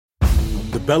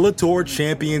Bellator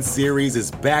Champion Series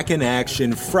is back in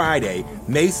action Friday,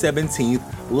 May 17th,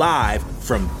 live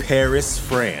from Paris,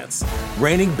 France.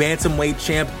 Reigning bantamweight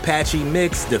champ Patchy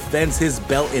Mix defends his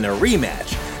belt in a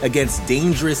rematch against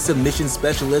dangerous submission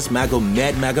specialist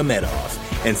Magomed Magomedov.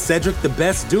 And Cedric the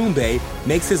Best Doumbé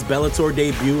makes his Bellator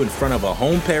debut in front of a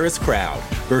home Paris crowd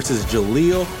versus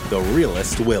Jaleel the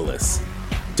Realist Willis.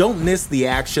 Don't miss the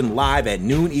action live at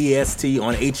noon EST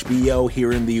on HBO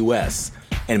here in the US.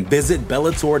 And visit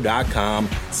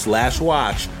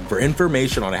Bellator.com/watch for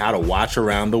information on how to watch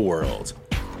around the world.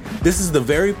 This is the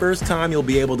very first time you'll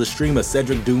be able to stream a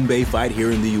Cedric Doumbé fight here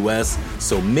in the US,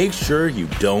 so make sure you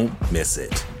don't miss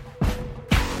it.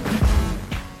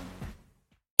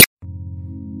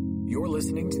 You're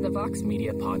listening to the Vox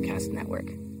Media Podcast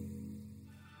Network.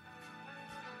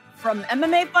 From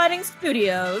MMA Fighting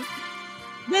Studios,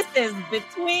 this is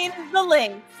Between the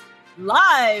Links,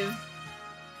 live.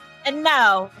 And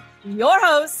now, your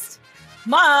host,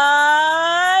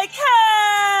 Mike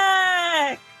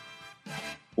Heck.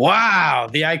 Wow,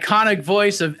 the iconic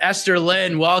voice of Esther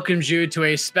Lin welcomes you to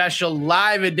a special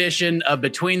live edition of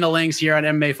Between the Links here on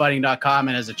MMAfighting.com.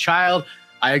 And as a child,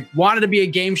 I wanted to be a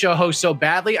game show host so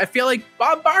badly. I feel like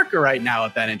Bob Barker right now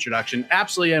with that introduction.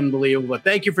 Absolutely unbelievable.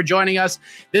 Thank you for joining us.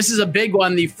 This is a big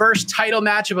one, the first title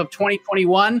matchup of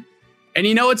 2021. And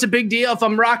you know it's a big deal if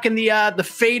I'm rocking the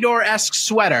Fedor-esque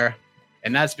sweater,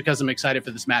 and that's because I'm excited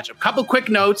for this matchup. Couple quick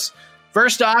notes.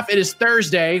 First off, it is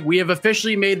Thursday. We have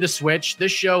officially made the switch.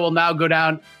 This show will now go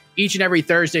down each and every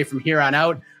Thursday from here on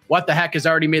out. What the Heck has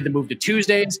already made the move to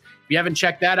Tuesdays. If you haven't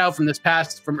checked that out from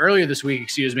earlier this week,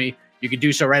 you can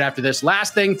do so right after this.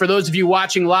 Last thing, for those of you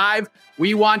watching live,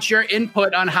 we want your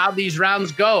input on how these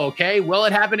rounds go, okay? Will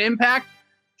it have an impact?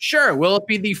 Sure. Will it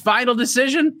be the final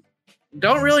decision?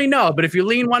 Don't really know, but if you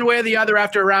lean one way or the other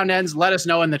after a round ends, let us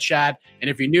know in the chat. And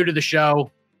if you're new to the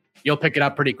show, you'll pick it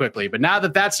up pretty quickly. But now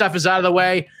that stuff is out of the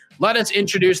way, let us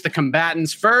introduce the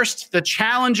combatants. First, the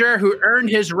challenger who earned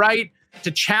his right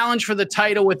to challenge for the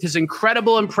title with his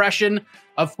incredible impression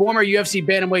of former UFC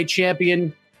bantamweight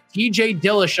champion TJ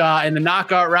Dillashaw in the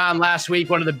knockout round last week.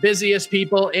 One of the busiest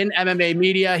people in MMA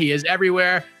media. He is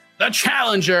everywhere. The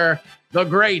challenger, the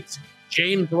great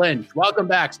James Lynch. Welcome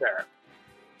back, sir.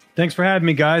 Thanks for having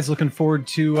me, guys. Looking forward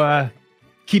to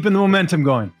keeping the momentum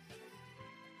going.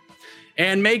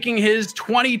 And making his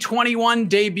 2021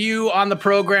 debut on the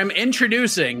program,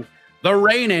 introducing the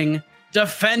reigning,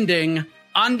 defending,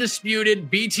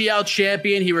 undisputed BTL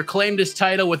champion. He reclaimed his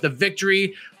title with a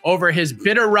victory over his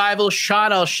bitter rival,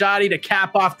 Sean Al-Shatti, to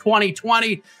cap off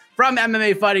 2020 from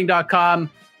MMAfighting.com,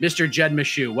 Mr. Jed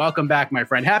Meshew. Welcome back, my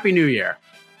friend. Happy New Year.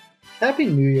 Happy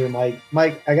New Year, Mike.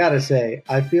 Mike, I got to say,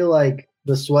 I feel like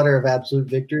the sweater of absolute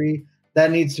victory, that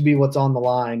needs to be what's on the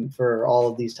line for all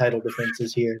of these title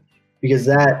defenses here, because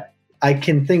that, I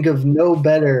can think of no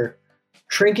better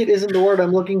trinket isn't the word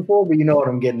I'm looking for, but you know what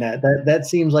I'm getting at. That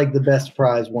seems like the best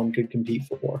prize one could compete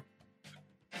for.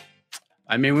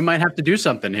 I mean, we might have to do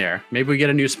something here. Maybe we get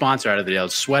a new sponsor out of the deal.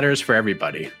 Sweaters for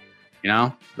everybody. You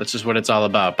know, that's just what it's all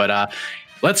about. But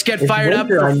let's get fired up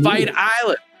for Fight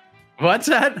Island. What's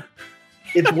that?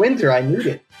 It's winter. I need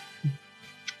it.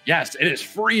 Yes, it is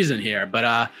freezing here,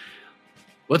 but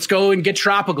let's go and get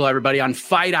tropical, everybody, on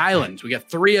Fight Island. We got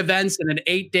 3 events in an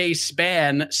 8-day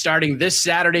span starting this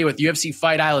Saturday with UFC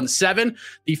Fight Island 7,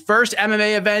 the first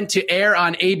MMA event to air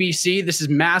on ABC. This is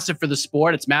massive for the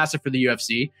sport. It's massive for the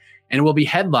UFC, and it will be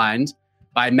headlined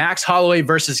by Max Holloway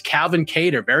versus Calvin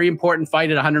Kattar. Very important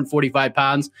fight at 145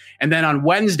 pounds. And then on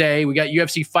Wednesday, we got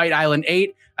UFC Fight Island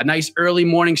 8, a nice early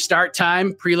morning start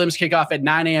time. Prelims kick off at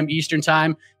 9 a.m. Eastern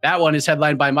time. That one is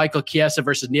headlined by Michael Chiesa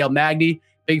versus Neil Magny.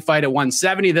 Big fight at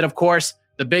 170. Then, of course,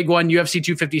 the big one, UFC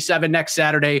 257 next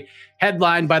Saturday,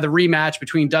 headlined by the rematch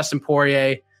between Dustin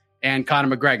Poirier and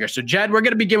Conor McGregor. So, Jed, we're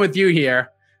going to begin with you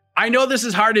here. I know this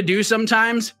is hard to do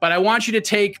sometimes, but I want you to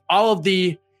take all of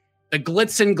the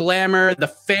glitz and glamour, the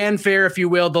fanfare, if you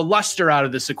will, the luster out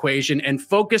of this equation and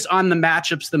focus on the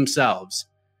matchups themselves.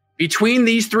 Between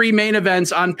these 3 main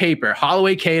events on paper,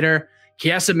 Holloway Kattar,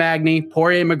 Chiesa Magny,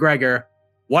 Poirier McGregor,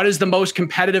 what is the most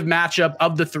competitive matchup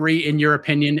of the 3 in your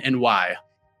opinion, and why?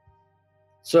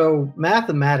 So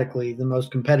mathematically, the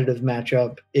most competitive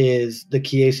matchup is the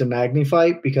Chiesa Magny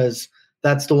fight, because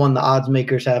that's the one the odds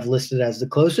makers have listed as the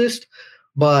closest.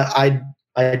 But I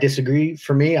disagree.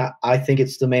 For me, I think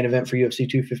it's the main event for UFC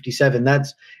 257.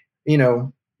 That's,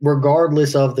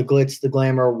 regardless of the glitz, the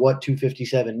glamour, what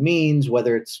 257 means,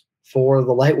 whether it's for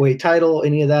the lightweight title,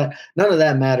 any of that, none of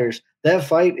that matters. That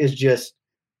fight is just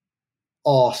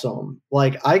awesome.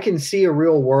 Like, I can see a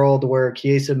real world where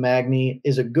Chiesa Magny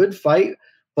is a good fight,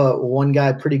 but one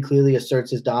guy pretty clearly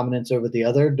asserts his dominance over the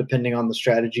other, depending on the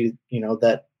strategy,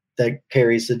 that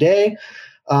carries the day.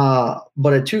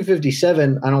 But at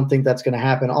 257, I don't think that's going to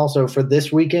happen. Also, for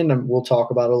this weekend, and we'll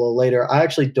talk about it a little later, I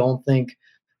actually don't think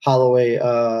Holloway,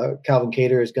 Calvin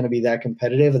Kattar is going to be that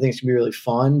competitive. I think it's going to be really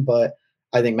fun, but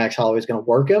I think Max Holloway is going to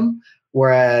work him.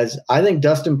 Whereas I think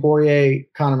Dustin Poirier,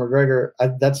 Conor McGregor,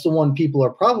 that's the one people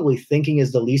are probably thinking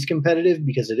is the least competitive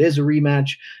because it is a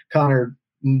rematch. Conor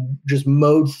just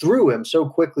mowed through him so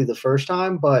quickly the first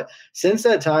time. But since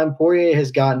that time, Poirier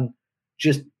has gotten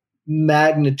just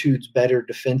magnitudes better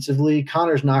defensively.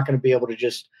 Conor's not going to be able to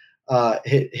just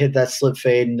hit that slip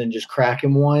fade and then just crack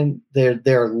him one. There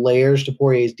are layers to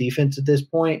Poirier's defense at this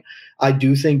point. I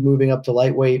do think moving up to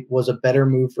lightweight was a better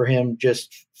move for him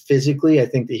just physically. I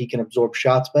think that he can absorb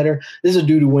shots better. This is a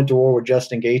dude who went to war with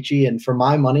Justin Gaethje, and for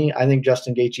my money, I think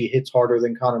Justin Gaethje hits harder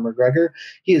than Conor McGregor.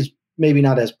 He is maybe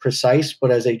not as precise, but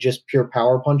as a just pure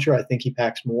power puncher, I think he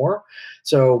packs more.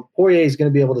 So Poirier is going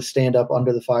to be able to stand up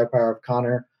under the firepower of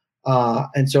Conor.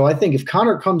 And so I think if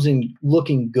Conor comes in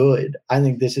looking good, I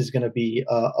think this is going to be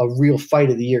a real fight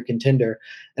of the year contender.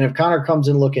 And if Conor comes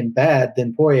in looking bad,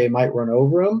 then Poirier might run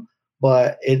over him.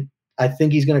 But I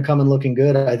think he's going to come in looking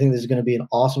good. I think this is going to be an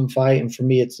awesome fight. And for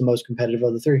me, it's the most competitive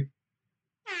of the three.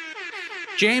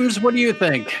 James, what do you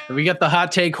think? We got the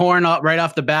hot take horn right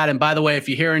off the bat. And by the way, if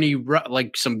you hear any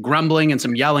some grumbling and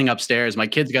some yelling upstairs, my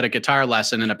kid's got a guitar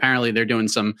lesson and apparently they're doing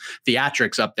some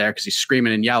theatrics up there because he's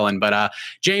screaming and yelling. But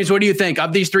James, what do you think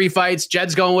of these three fights?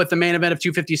 Jed's going with the main event of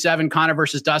 257, Conor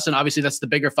versus Dustin. Obviously, that's the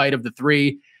bigger fight of the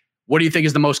three. What do you think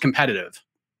is the most competitive?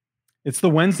 It's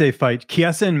the Wednesday fight,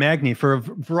 Chiesa and Magny, for a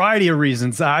variety of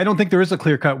reasons. I don't think there is a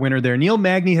clear-cut winner there. Neil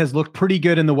Magny has looked pretty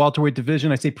good in the welterweight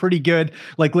division. I say pretty good,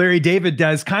 like Larry David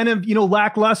does, kind of,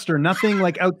 lackluster, nothing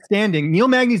like outstanding. Neil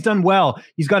Magny's done well.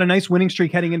 He's got a nice winning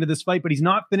streak heading into this fight, but he's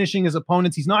not finishing his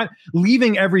opponents. He's not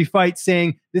leaving every fight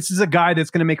saying, this is a guy that's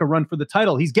going to make a run for the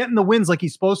title. He's getting the wins like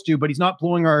he's supposed to, but he's not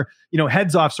blowing our,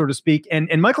 heads off, so to speak.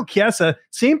 And Michael Chiesa,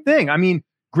 same thing. I mean,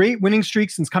 great winning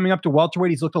streak since coming up to welterweight.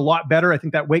 He's looked a lot better. I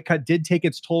think that weight cut did take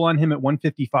its toll on him at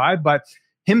 155, but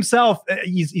himself,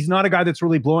 he's not a guy that's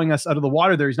really blowing us out of the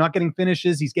water there. He's not getting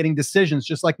finishes. He's getting decisions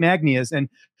just like Magny is. And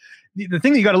the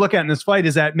thing that you got to look at in this fight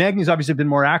is that Magny's obviously been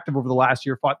more active over the last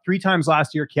year, fought 3 times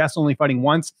last year. Chiesa only fighting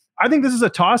once. I think this is a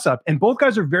toss-up, and both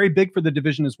guys are very big for the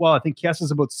division as well. I think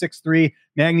Chiesa's about 6'3",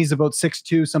 Magny's about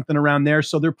 6'2", something around there.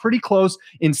 So they're pretty close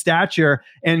in stature.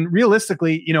 And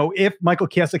realistically, if Michael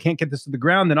Chiesa can't get this to the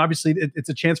ground, then obviously it's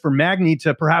a chance for Magny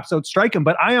to perhaps outstrike him.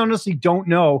 But I honestly don't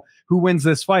know who wins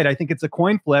this fight. I think it's a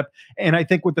coin flip. And I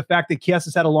think with the fact that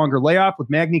Chiesa's had a longer layoff, with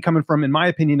Magny coming from, in my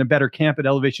opinion, a better camp at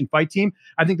Elevation Fight Team,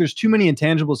 I think there's too many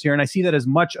intangibles here, and I see that as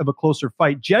much of a closer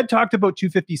fight. Jed talked about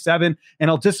 257, and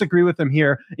I'll disagree with him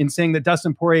here in saying that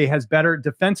Dustin Poirier has better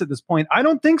defense at this point. I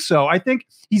don't think so. I think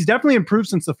he's definitely improved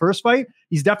since the first fight.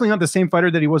 He's definitely not the same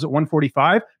fighter that he was at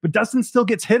 145, but Dustin still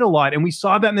gets hit a lot, and we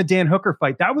saw that in the Dan Hooker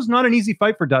fight. That was not an easy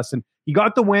fight for Dustin. He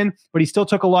got the win, but he still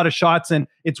took a lot of shots, and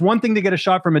it's one thing to get a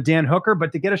shot from a Dan Hooker,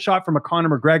 but to get a shot from a Conor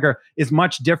McGregor is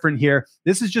much different here.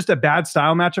 This is just a bad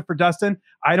style matchup for Dustin.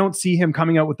 I don't see him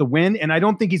coming out with the win, and I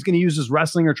don't think he's going to use his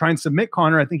wrestling or try and submit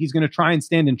Conor. I think he's going to try and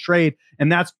stand and trade,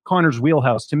 and that's Conor's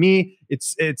wheelhouse. To me,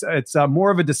 it's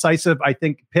more of a decisive, I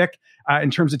think, pick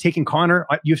in terms of taking Conor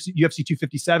at UFC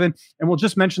 257. And we'll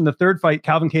just mention the third fight,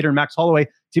 Calvin Kattar and Max Holloway.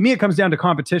 To me, it comes down to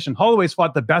competition. Holloway's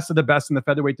fought the best of the best in the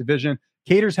featherweight division.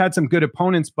 Kattar's had some good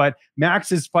opponents, but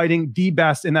Max is fighting the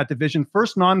best in that division.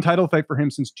 First non-title fight for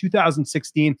him since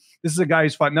 2016. This is a guy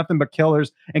who's fought nothing but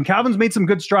killers. And Calvin's made some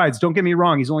good strides. Don't get me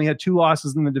wrong. He's only had 2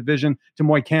 losses in the division to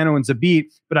Moicano and Zabit,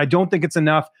 but I don't think it's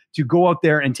enough to go out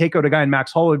there and take out a guy in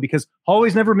Max Holloway because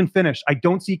Holloway's never been finished. I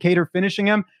don't see Kattar finishing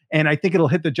him, and I think it'll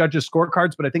hit the judges'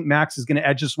 scorecards, but I think Max is going to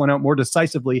edge this one out more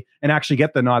decisively and actually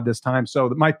get the nod this time. So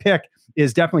my pick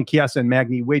is definitely Chiesa and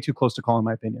Magny. Way too close to call, in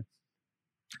my opinion.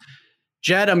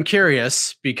 Jed, I'm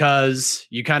curious because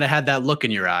you kind of had that look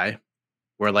in your eye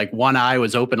where like one eye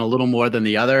was open a little more than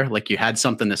the other, like you had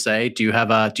something to say. Do you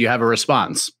have a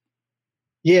response?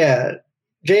 Yeah.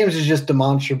 James is just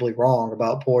demonstrably wrong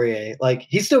about Poirier. Like,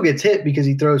 he still gets hit because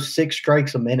he throws 6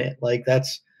 strikes a minute. Like,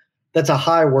 that's a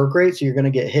high work rate, so you're going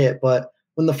to get hit. But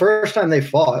when the first time they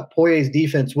fought, Poirier's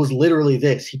defense was literally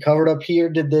this. He covered up here,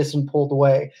 did this, and pulled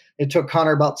away. It took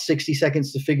Conor about 60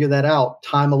 seconds to figure that out,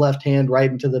 time a left hand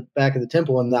right into the back of the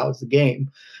temple, and that was the game.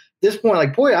 At this point,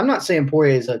 like Poirier, I'm not saying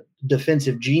Poirier is a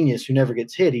defensive genius who never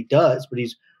gets hit. He does, but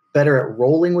he's better at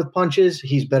rolling with punches.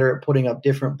 He's better at putting up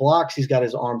different blocks. He's got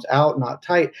his arms out, not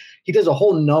tight. He does a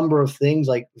whole number of things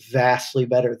like vastly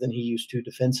better than he used to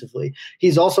defensively.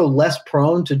 He's also less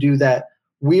prone to do that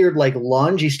weird like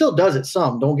lunge. He still does it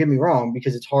some, don't get me wrong,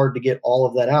 because it's hard to get all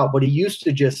of that out. But he used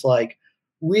to just like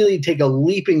really take a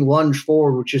leaping lunge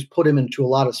forward, which just put him into a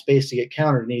lot of space to get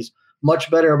countered. And he's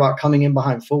much better about coming in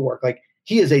behind footwork. Like,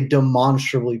 he is a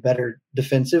demonstrably better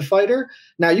defensive fighter.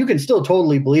 Now, you can still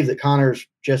totally believe that Conor's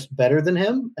just better than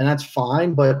him, and that's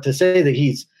fine. But to say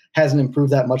that hasn't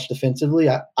improved that much defensively,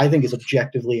 I think is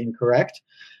objectively incorrect.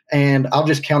 And I'll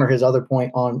just counter his other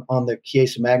point on the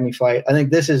Chiesa Magny fight. I think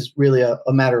this is really a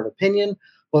matter of opinion.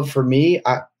 But for me,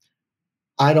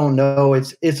 I don't know.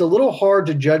 It's a little hard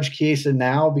to judge Chiesa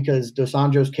now because Dos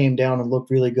Anjos came down and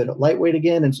looked really good at lightweight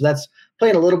again. And so that's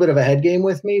playing a little bit of a head game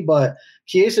with me. But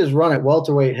Chiesa's run at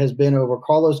welterweight has been over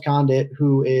Carlos Condit,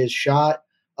 who is shot,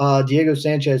 Diego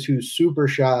Sanchez, who's super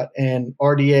shot, and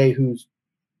RDA, who's,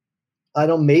 I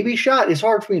don't, maybe shot. It's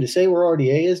hard for me to say where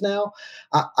RDA is now.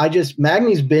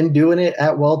 Magny's been doing it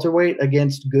at welterweight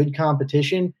against good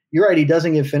competition. You're right, he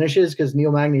doesn't get finishes because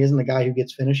Neil Magny isn't the guy who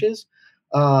gets finishes.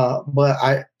 But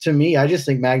I just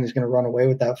think Magny's going to run away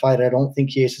with that fight. I don't think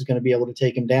Chiesa is going to be able to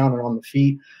take him down, and on the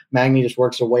feet, Magny just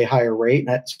works a way higher rate.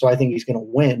 So I think he's going to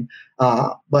win.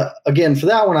 But again, for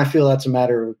that one, I feel that's a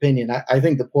matter of opinion. I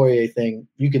think the Poirier thing,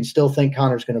 you can still think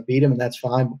Conor's going to beat him, and that's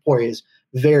fine. But Poirier is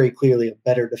very clearly a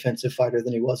better defensive fighter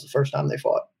than he was the first time they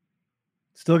fought.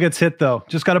 Still gets hit, though.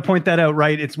 Just got to point that out,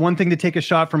 right? It's one thing to take a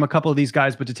shot from a couple of these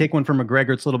guys, but to take one from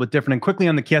McGregor, it's a little bit different. And quickly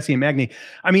on the Chiesa and Magny,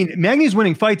 I mean, Magny's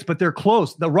winning fights, but they're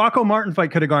close. The Rocco Martin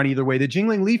fight could have gone either way. The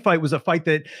Jingling Lee fight was a fight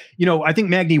that, I think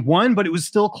Magny won, but it was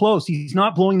still close. He's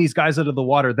not blowing these guys out of the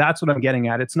water. That's what I'm getting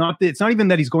at. It's not even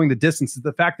that he's going the distance. It's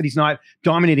the fact that he's not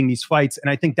dominating these fights. And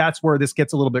I think that's where this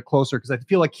gets a little bit closer because I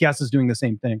feel like Chiesa's doing the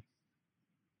same thing.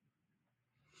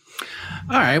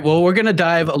 All right. Well, we're going to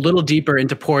dive a little deeper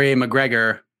into Poirier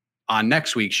McGregor on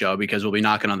next week's show because we'll be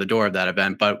knocking on the door of that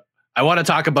event. But I want to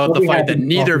talk about the fight that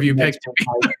neither of you picked.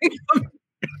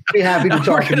 Be happy to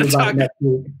talk to you about it next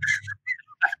week.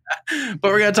 But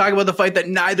we're going to talk about the fight that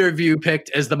neither of you picked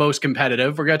as the most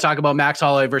competitive. We're going to talk about Max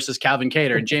Holloway versus Calvin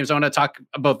Kattar. And James, I want to talk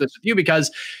about this with you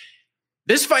because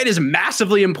this fight is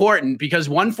massively important because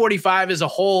 145 as a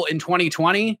whole in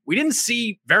 2020, we didn't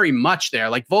see very much there.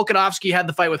 Like Volkanovski had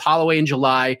the fight with Holloway in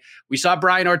July. We saw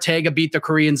Brian Ortega beat the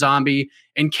Korean Zombie.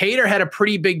 And Kattar had a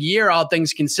pretty big year, all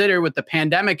things considered, with the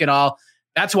pandemic and all.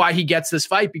 That's why he gets this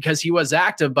fight because he was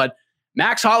active. But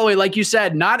Max Holloway, like you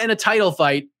said, not in a title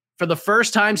fight for the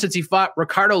first time since he fought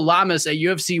Ricardo Lamas at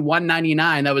UFC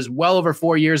 199. That was well over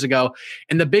 4 years ago.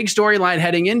 And the big storyline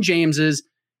heading in, James, is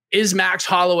Max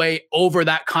Holloway over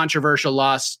that controversial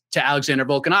loss to Alexander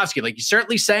Volkanovski? Like, he's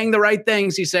certainly saying the right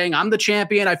things. He's saying, I'm the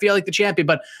champion. I feel like the champion.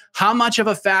 But how much of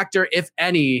a factor, if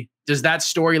any, does that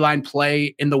storyline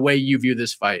play in the way you view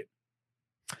this fight?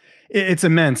 It's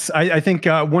immense. I think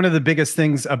one of the biggest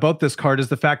things about this card is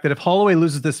the fact that if Holloway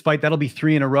loses this fight, that'll be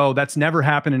 3 in a row. That's never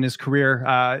happened in his career,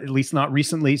 at least not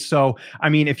recently. So, I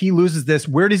mean, if he loses this,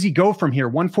 where does he go from here?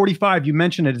 145, you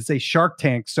mentioned it, it's a Shark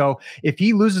Tank. So if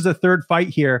he loses a third fight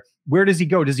here, where does he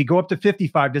go? Does he go up to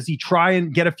 55? Does he try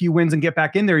and get a few wins and get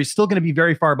back in there? He's still going to be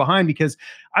very far behind because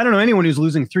I don't know anyone who's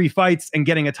losing 3 fights and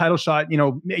getting a title shot,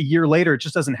 a year later. It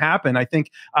just doesn't happen. I think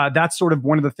that's sort of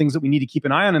one of the things that we need to keep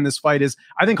an eye on in this fight is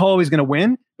I think Holloway's going to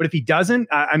win. But if he doesn't,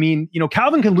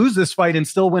 Calvin can lose this fight and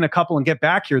still win a couple and get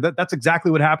back here. That's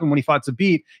exactly what happened when he fought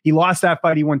Zabit. He lost that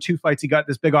fight. He won 2 fights. He got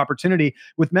this big opportunity.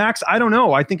 With Max, I don't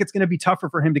know. I think it's going to be tougher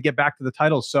for him to get back to the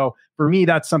title. So for me,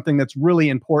 that's something that's really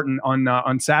important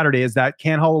on Saturday is that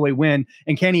can Holloway win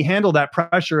and can he handle that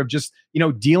pressure of just,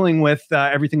 dealing with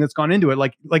everything that's gone into it?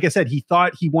 Like I said, he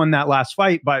thought he won that last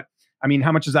fight, but I mean,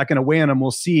 how much is that going to weigh on him?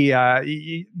 We'll see.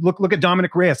 Look at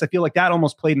Dominic Reyes. I feel like that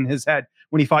almost played in his head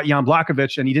when he fought Jan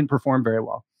Blachowicz, and he didn't perform very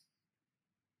well.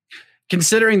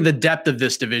 Considering the depth of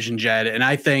this division, Jed, and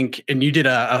I think, and you did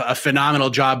a phenomenal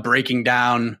job breaking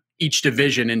down each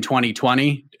division in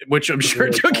 2020, which I'm sure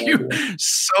took you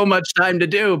so much time to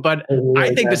do, but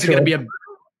I think this is going to be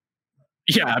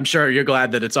I'm sure you're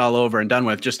glad that it's all over and done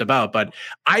with just about. But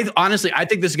I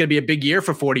think this is going to be a big year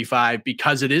for 45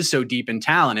 because it is so deep in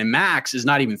talent. And Max is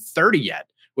not even 30 yet,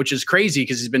 which is crazy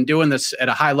because he's been doing this at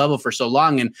a high level for so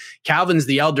long. And Calvin's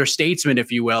the elder statesman,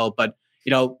 if you will. But,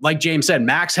 like James said,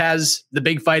 Max has the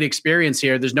big fight experience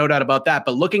here. There's no doubt about that.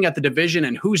 But looking at the division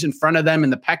and who's in front of them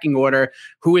in the pecking order,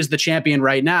 who is the champion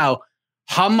right now,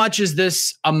 how much is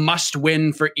this a must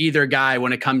win for either guy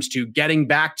when it comes to getting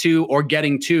back to or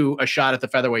getting to a shot at the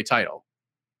featherweight title?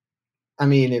 I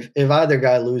mean, if either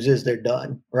guy loses, they're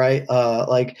done, right?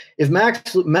 If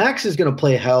Max is going to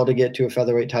play hell to get to a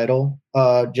featherweight title,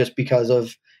 just because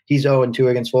of he's 0-2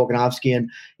 against Volkanovski. And,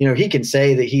 he can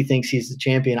say that he thinks he's the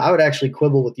champion. I would actually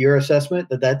quibble with your assessment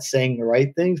that that's saying the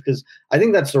right things, because I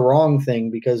think that's the wrong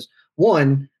thing. Because,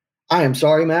 one, I am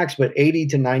sorry, Max, but 80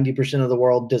 to 90% of the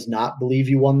world does not believe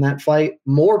you won that fight.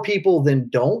 More people than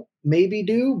don't maybe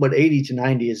do, but 80 to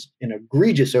 90 is an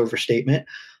egregious overstatement.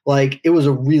 Like, it was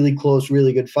a really close,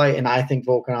 really good fight, and I think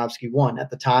Volkanovski won. At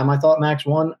the time, I thought Max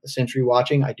won. A century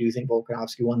watching, I do think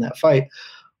Volkanovski won that fight.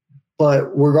 But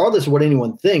regardless of what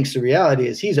anyone thinks, the reality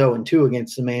is he's 0-2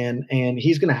 against the man, and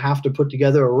he's going to have to put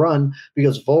together a run,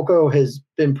 because Volko has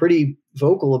been pretty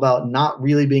vocal about not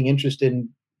really being interested in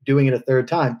doing it a third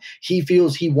time. He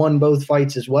feels he won both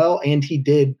fights as well, and he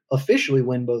did officially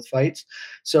win both fights.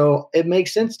 So it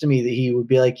makes sense to me that he would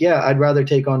be like, yeah, I'd rather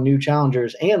take on new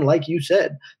challengers. And like you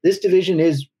said, this division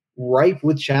is ripe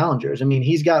with challengers. I mean,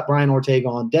 he's got Brian Ortega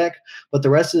on deck, but the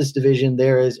rest of this division,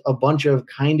 there is a bunch of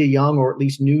kind of young or at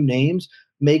least new names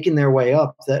making their way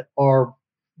up that are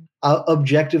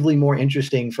objectively more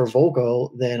interesting for Volko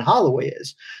than Holloway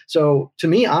is. So to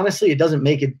me, honestly, it doesn't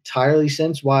make entirely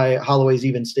sense why Holloway's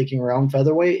even sticking around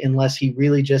featherweight, unless he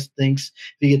really just thinks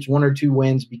if he gets 1 or 2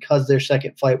 wins because their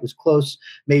second fight was close,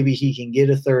 maybe he can get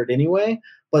a third anyway.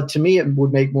 But to me, it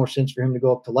would make more sense for him to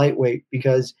go up to lightweight,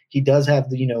 because he does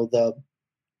have the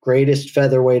greatest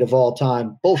featherweight of all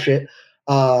time bullshit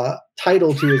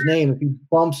title to his name. If he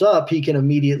bumps up, he can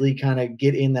immediately kind of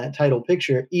get in that title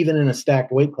picture, even in a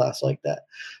stacked weight class like that.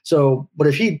 So, but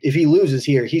if he loses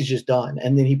here, he's just done,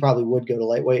 and then he probably would go to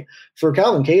lightweight. For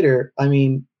Calvin Kattar, I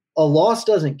mean, a loss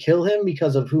doesn't kill him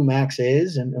because of who Max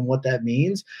is and what that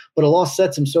means, but a loss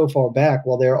sets him so far back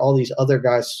while there are all these other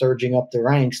guys surging up the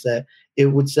ranks that it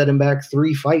would set him back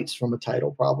 3 fights from a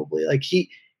title probably. Like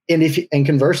and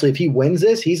conversely, if he wins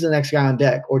this, he's the next guy on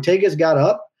deck. Ortega's got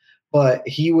up, but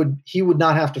he would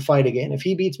not have to fight again. If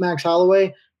he beats Max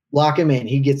Holloway, lock him in.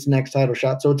 He gets the next title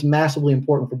shot. So it's massively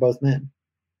important for both men.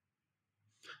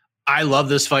 I love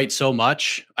this fight so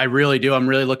much. I really do. I'm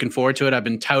really looking forward to it. I've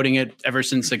been touting it ever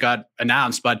since it got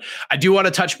announced, but I do want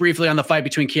to touch briefly on the fight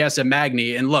between Chiesa and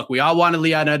Magny. And look, we all wanted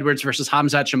Leon Edwards versus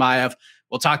Khamzat Chimaev.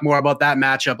 We'll talk more about that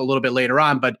matchup a little bit later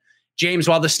on. But James,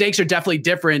 while the stakes are definitely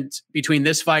different between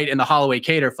this fight and the Holloway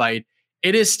Kattar fight,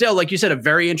 it is still, like you said, a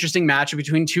very interesting matchup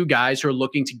between 2 guys who are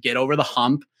looking to get over the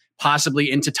hump,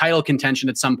 possibly into title contention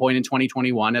at some point in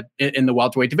 2021 in the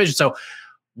welterweight division. So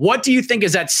what do you think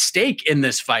is at stake in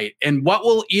this fight? And what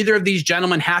will either of these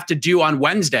gentlemen have to do on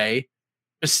Wednesday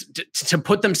to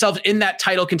put themselves in that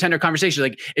title contender conversation?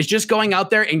 Like, is just going out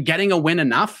there and getting a win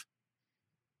enough?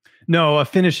 No,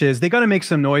 finishes. They got to make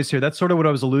some noise here. That's sort of what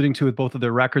I was alluding to with both of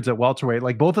their records at welterweight.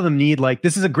 Like, both of them need,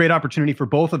 this is a great opportunity for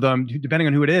both of them, depending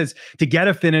on who it is, to get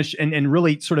a finish and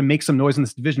really sort of make some noise in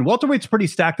this division. Welterweight's pretty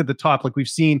stacked at the top, like we've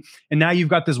seen. And now you've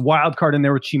got this wild card in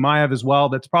there with Chimaev as well.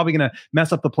 That's probably going to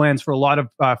mess up the plans for a lot of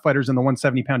fighters in the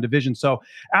 170-pound division. So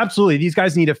absolutely, these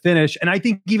guys need a finish. And I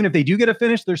think even if they do get a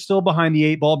finish, they're still behind the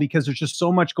 8 ball, because there's just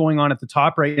so much going on at the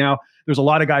top right now. There's a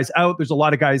lot of guys out. There's a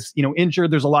lot of guys,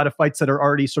 injured. There's a lot of fights that are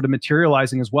already sort of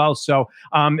materializing as well. So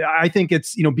I think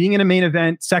it's, being in a main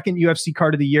event, second UFC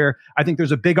card of the year, I think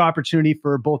there's a big opportunity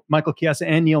for both Michael Chiesa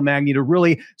and Neil Magny to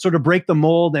really sort of break the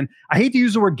mold. And I hate to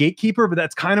use the word gatekeeper, but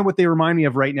that's kind of what they remind me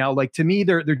of right now. Like, to me,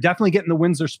 they're definitely getting the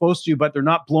wins they're supposed to, but they're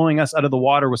not blowing us out of the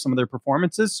water with some of their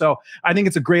performances. So I think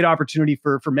it's a great opportunity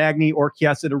for Magny or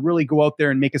Chiesa to really go out there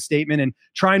and make a statement and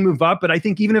try and move up. But I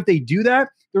think even if they do that,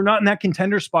 they're not in that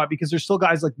contender spot, because there's still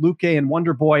guys like Luque and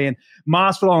Wonderboy and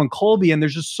Masvidal and Colby, and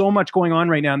there's just so much going on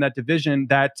right now in that division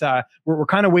that we're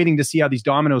kind of waiting to see how these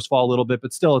dominoes fall a little bit.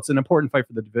 But still, it's an important fight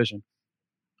for the division.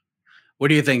 What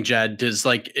do you think, Jed? Is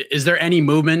there any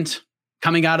movement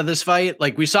coming out of this fight?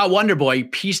 Like, we saw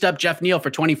Wonderboy pieced up Jeff Neal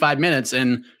for 25 minutes,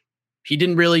 and he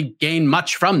didn't really gain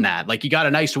much from that. Like, he got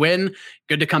a nice win,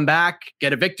 good to come back,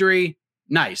 get a victory.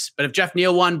 Nice. But if Jeff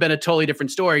Neal won, been a totally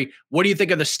different story. What do you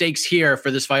think of the stakes here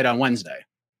for this fight on Wednesday?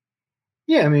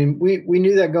 Yeah, I mean, we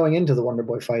knew that going into the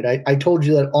Wonderboy fight. I told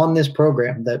you that on this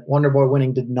program that Wonderboy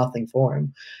winning did nothing for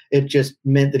him. It just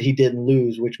meant that he didn't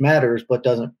lose, which matters, but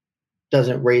doesn't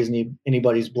raise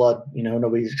anybody's blood.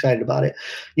 Nobody's excited about it.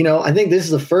 I think this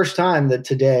is the first time that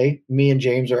today me and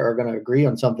James are going to agree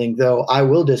on something, though I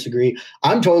will disagree.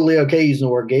 I'm totally okay using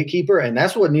the word gatekeeper, and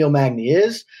that's what Neil Magny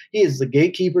is. He is the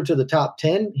gatekeeper to the top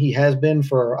 10. He has been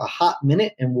for a hot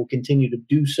minute and will continue to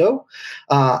do so.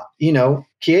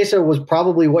 Chiesa was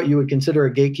probably what you would consider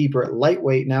a gatekeeper at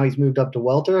lightweight. Now he's moved up to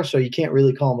welter, so you can't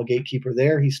really call him a gatekeeper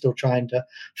there. He's still trying to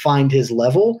find his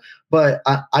level. But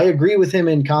I agree with him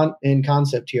in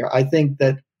concept here. I think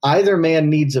that either man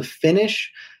needs a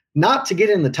finish, not to get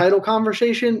in the title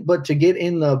conversation, but to get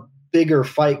in the bigger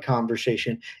fight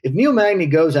conversation. If Neil Magny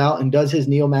goes out and does his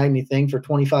Neil Magny thing for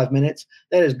 25 minutes,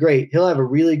 that is great. He'll have a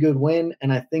really good win,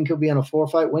 and I think he'll be on a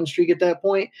 4-fight win streak at that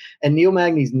point. And Neil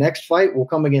Magny's next fight will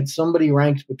come against somebody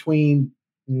ranked between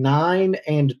 9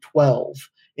 and 12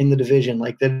 in the division.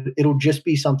 Like that, it'll just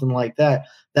be something like that.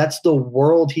 That's the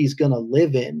world he's going to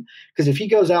live in. Because if he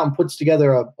goes out and puts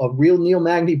together a real Neil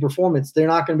Magny performance, they're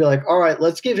not going to be like, all right,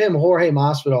 let's give him Jorge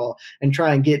Masvidal and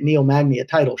try and get Neil Magny a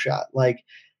title shot. Like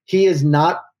he's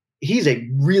a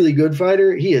really good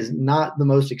fighter. He is not the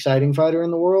most exciting fighter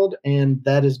in the world. And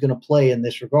that is going to play in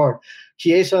this regard.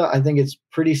 Chiesa, I think it's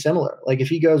pretty similar. Like if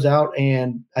he goes out,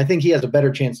 and I think he has a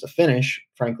better chance to finish,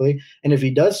 frankly. And if he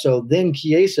does so, then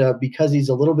Chiesa, because he's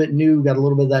a little bit new, got a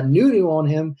little bit of that new on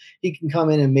him, he can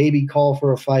come in and maybe call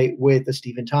for a fight with a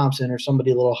Stephen Thompson or somebody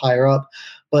a little higher up.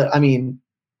 But I mean,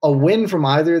 a win from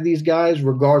either of these guys,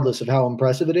 regardless of how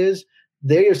impressive it is,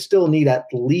 they still need at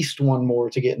least one more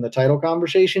to get in the title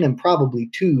conversation, and probably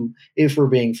two, if we're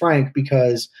being frank,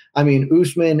 because, I mean,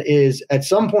 Usman is at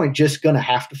some point just going to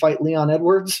have to fight Leon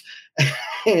Edwards.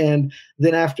 And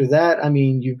then after that, I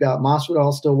mean, you've got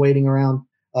Masvidal still waiting around,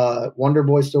 Wonder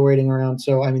Boy still waiting around.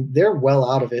 So, I mean, they're well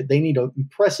out of it. They need an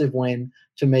impressive win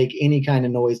to make any kind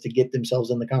of noise to get themselves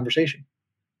in the conversation.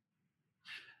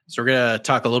 So we're going to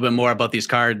talk a little bit more about these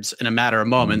cards in a matter of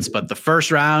moments, but the first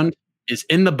round is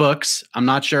in the books. I'm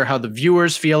not sure how the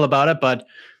viewers feel about it, but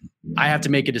I have to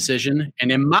make a decision.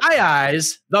 And in my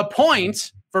eyes, the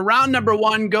point for round number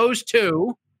 1 goes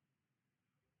to...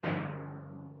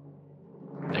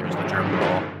 There's the drum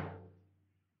roll.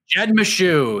 Jed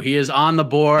Meshew. He is on the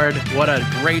board. What a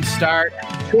great start.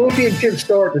 Championship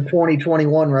start to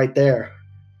 2021 right there.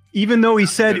 Even though he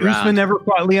said Usman never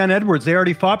fought Leon Edwards, they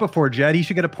already fought before, Jed. He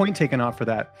should get a point taken off for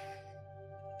that.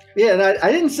 Yeah, and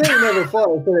I didn't say he never fought.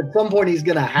 I said at some point he's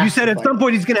going to have to. You said at some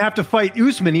point he's going to have to fight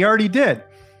Usman. He already did.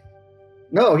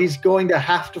 No, he's going to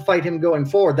have to fight him going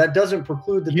forward. That doesn't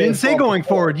preclude that. You didn't say going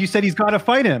forward. You said he's got to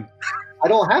fight him. I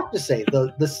don't have to say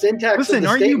the syntax. Listen, of the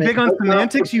aren't you big on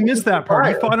semantics? You missed that part.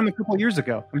 He fought him a couple years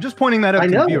ago. I'm just pointing that out to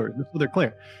the viewers, just so they're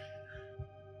clear.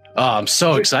 Oh, I'm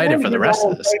so excited for the rest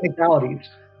of this. Technicalities.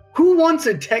 Who wants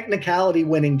a technicality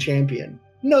winning champion?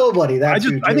 Nobody. I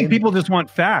think people just want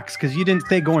facts because you didn't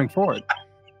say going forward.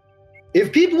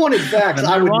 If people wanted facts,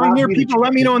 I would not here. People,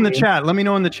 let me know in the chat. Let me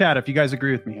know in the chat if you guys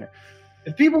agree with me here.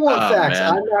 If people want facts,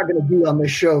 man, I'm not going to be on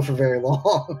this show for very long.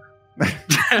 All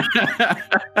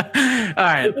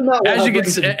right. As you can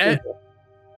see,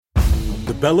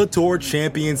 the Bellator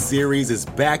Champion Series is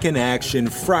back in action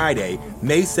Friday,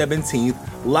 May 17th,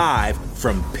 live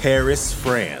from Paris,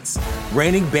 France.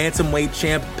 Reigning bantamweight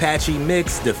champ Patchy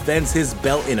Mix defends his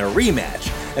belt in a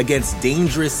rematch against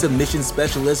dangerous submission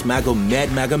specialist Magomed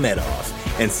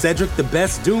Magomedov. And Cedric the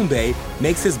Best Doumbé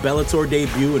makes his Bellator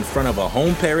debut in front of a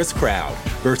home Paris crowd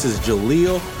versus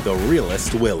Jaleel the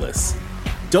Realist Willis.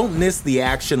 Don't miss the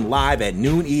action live at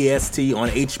noon EST on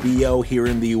HBO here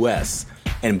in the US.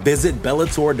 And visit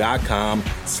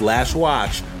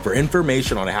Bellator.com/watch for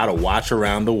information on how to watch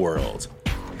around the world.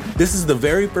 This is the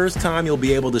very first time you'll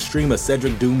be able to stream a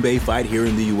Cedric Doumbé fight here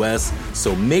in the US,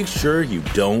 so make sure you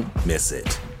don't miss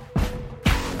it.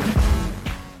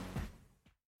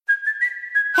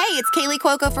 Hey, it's Kaylee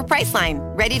Cuoco for Priceline.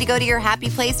 Ready to go to your happy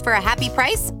place for a happy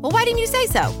price? Well, why didn't you say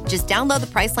so? Just download the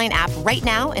Priceline app right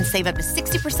now and save up to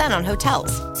 60% on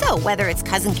hotels. So whether it's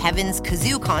Cousin Kevin's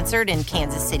Kazoo Concert in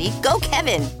Kansas City, go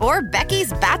Kevin, or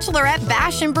Becky's Bachelorette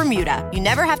Bash in Bermuda, you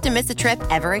never have to miss a trip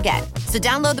ever again. So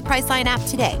download the Priceline app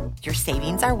today. Your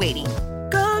savings are waiting.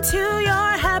 Go to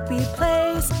your happy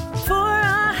place for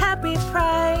a happy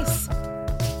price.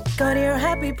 Go to your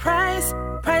happy price,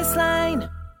 Priceline.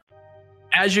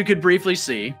 As you could briefly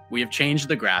see, we have changed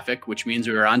the graphic, which means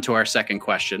we are on to our second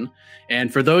question.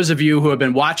 And for those of you who have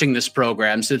been watching this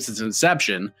program since its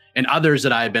inception, and others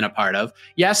that I have been a part of,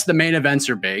 yes, the main events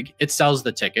are big. It sells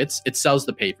the tickets. It sells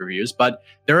the pay-per-views. But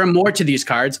there are more to these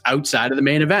cards outside of the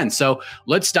main event. So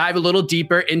let's dive a little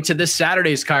deeper into this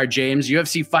Saturday's card, James.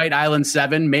 UFC Fight Island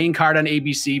 7, main card on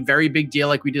ABC. Very big deal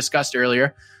like we discussed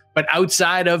earlier. But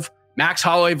outside of Max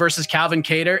Holloway versus Calvin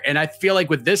Kattar. And I feel like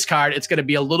with this card, it's going to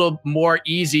be a little more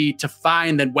easy to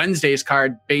find than Wednesday's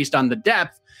card based on the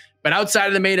depth. But outside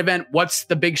of the main event, what's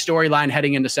the big storyline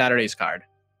heading into Saturday's card?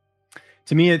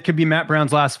 To me, it could be Matt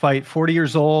Brown's last fight. 40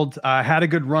 years old, had a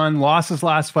good run, lost his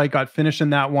last fight, got finished in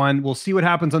that one. We'll see what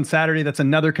happens on Saturday. That's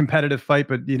another competitive fight,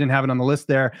 but you didn't have it on the list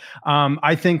there.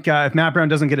 I think if Matt Brown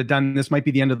doesn't get it done, this might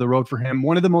be the end of the road for him.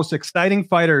 One of the most exciting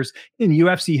fighters in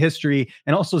UFC history,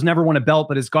 and also has never won a belt,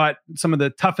 but has got some of the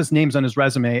toughest names on his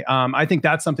resume. I think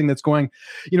that's something that's going,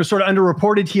 sort of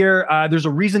underreported here. There's a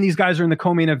reason these guys are in the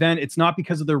co-main event. It's not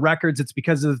because of their records. It's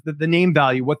because of the name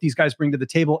value, what these guys bring to the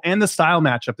table, and the style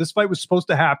matchup. This fight was supposed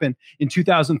to happen in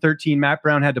 2013. Matt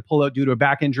Brown had to pull out due to a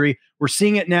back injury. We're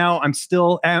seeing it now. I'm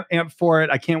still amped for it.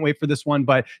 I can't wait for this one.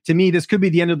 But to me, this could be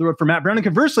the end of the road for Matt Brown. And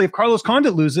conversely, if Carlos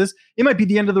Condit loses, it might be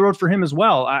the end of the road for him as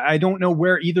well. I don't know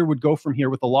where either would go from here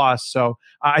with the loss. So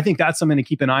I think that's something to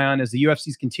keep an eye on as the UFC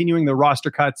is continuing their roster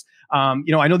cuts. I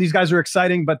know these guys are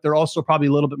exciting, but they're also probably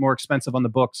a little bit more expensive on the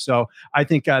books. So I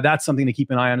think that's something to keep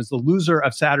an eye on as the loser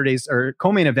of Saturday's or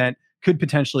co-main event could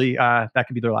potentially, that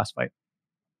could be their last fight.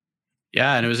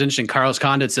 Yeah, and it was interesting. Carlos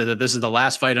Condit said that this is the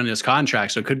last fight on his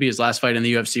contract, so it could be his last fight in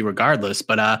the UFC regardless.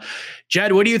 But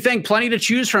Jed, what do you think? Plenty to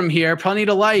choose from here, plenty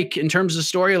to like in terms of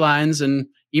storylines and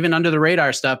even under the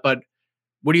radar stuff. But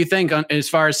what do you think as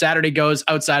far as Saturday goes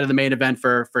outside of the main event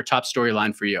for top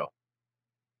storyline for you?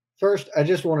 First, I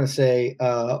just want to say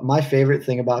my favorite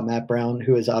thing about Matt Brown,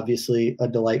 who is obviously a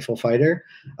delightful fighter,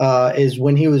 is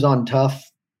when he was on Tough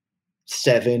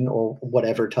 7 or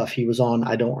whatever Tough he was on.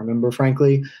 I don't remember,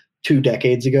 frankly. 2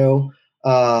 decades ago,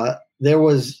 there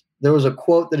was a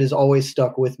quote that has always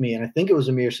stuck with me, and I think it was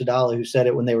Amir Sadali who said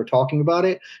it when they were talking about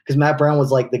it, because Matt Brown was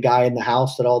like the guy in the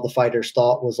house that all the fighters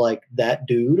thought was like that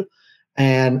dude,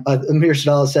 and Amir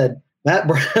Sadali said, Matt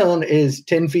Brown is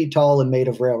 10 feet tall and made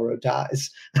of railroad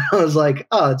ties. I was like,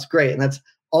 oh, it's great, and that's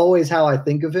always how I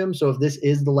think of him. So if this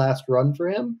is the last run for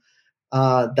him,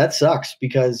 that sucks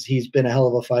because he's been a hell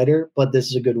of a fighter, but this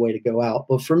is a good way to go out.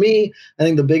 But for me, I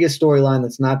think the biggest storyline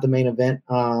that's not the main event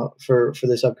for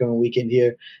this upcoming weekend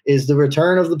here is the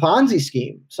return of the Ponzi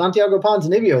scheme. Santiago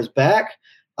Ponzinibbio is back.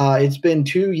 It's been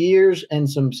 2 years and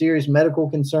some serious medical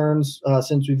concerns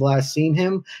since we've last seen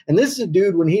him. And this is a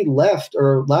dude, when he left,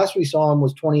 or last we saw him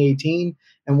was 2018,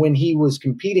 and when he was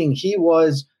competing, he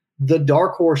was the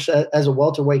dark horse as a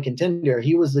welterweight contender.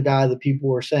 He was the guy that people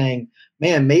were saying,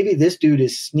 man, maybe this dude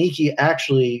is sneaky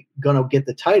actually going to get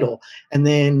the title. And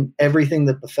then everything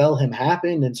that befell him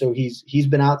happened. And so he's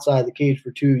been outside the cage for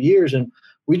 2 years, and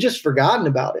we just forgotten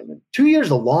about him. 2 years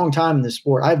is a long time in this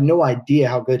sport. I have no idea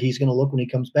how good he's going to look when he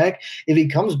comes back. If he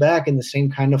comes back in the same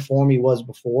kind of form he was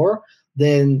before,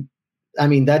 then I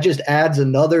mean, that just adds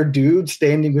another dude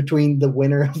standing between the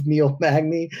winner of Neil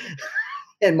Magny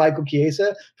and Michael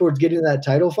Chiesa towards getting that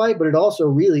title fight, but it also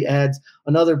really adds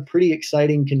another pretty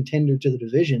exciting contender to the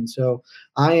division. So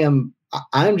I'm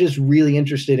just really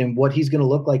interested in what he's going to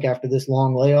look like after this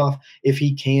long layoff, if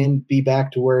he can be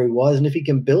back to where he was and if he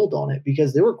can build on it,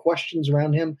 because there were questions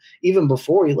around him even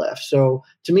before he left. So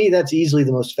to me, that's easily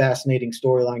the most fascinating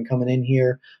storyline coming in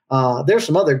here. There's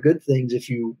some other good things if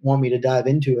you want me to dive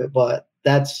into it, but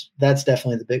that's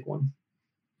definitely the big one.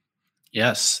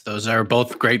 Yes, those are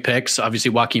both great picks. Obviously,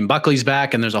 Joaquin Buckley's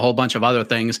back, and there's a whole bunch of other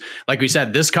things. Like we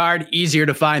said, this card, easier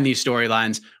to find these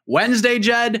storylines. Wednesday,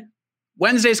 Jed,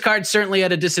 Wednesday's card certainly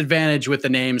at a disadvantage with the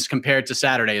names compared to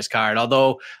Saturday's card,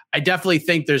 although I definitely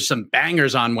think there's some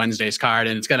bangers on Wednesday's card,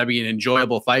 and it's going to be an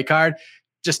enjoyable fight card.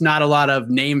 Just not a lot of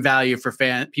name value for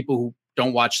people who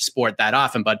don't watch the sport that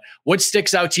often. But what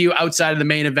sticks out to you outside of the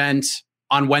main event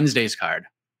on Wednesday's card?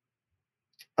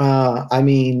 I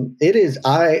mean, it is.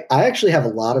 I actually have a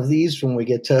lot of these when we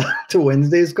get to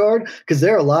Wednesday's card, because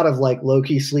there are a lot of like low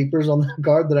key sleepers on the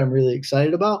card that I'm really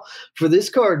excited about. For this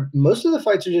card, most of the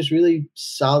fights are just really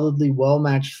solidly well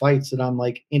matched fights that I'm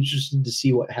like interested to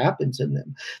see what happens in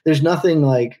them. There's nothing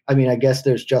like, I mean, I guess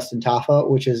there's Justin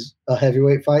Tafa, which is a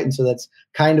heavyweight fight, and so that's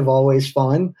kind of always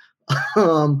fun.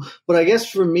 But I guess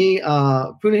for me,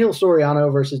 Punahil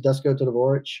Soriano versus Dusko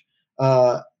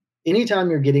Todorovic. Anytime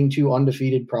you're getting 2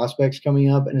 undefeated prospects coming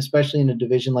up, and especially in a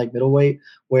division like middleweight,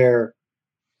 where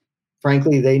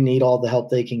frankly they need all the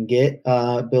help they can get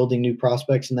building new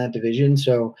prospects in that division.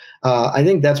 So I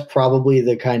think that's probably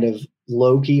the kind of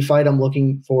low-key fight I'm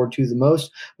looking forward to the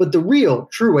most. But the real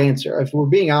true answer, if we're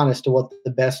being honest to what the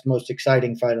best, most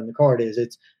exciting fight on the card is,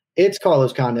 it's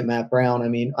Carlos Condit, Matt Brown. I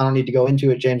mean, I don't need to go into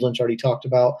it. James Lynch already talked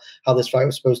about how this fight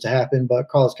was supposed to happen, but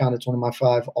Carlos Condit's one of my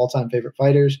 5 all-time favorite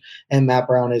fighters, and Matt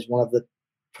Brown is one of the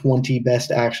 20 best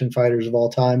action fighters of all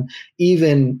time.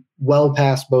 Even well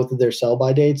past both of their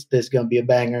sell-by dates, this is going to be a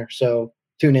banger. So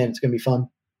tune in. It's going to be fun.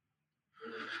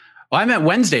 Well, I meant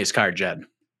Wednesday's card, Jed.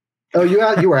 Oh, you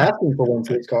were asking for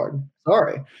Wednesday's card.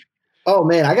 Sorry. Oh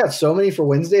man, I got so many for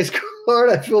Wednesday's card.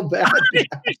 I feel bad. You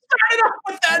started off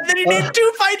with that, then you need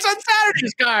 2 fights on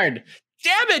Saturday's card.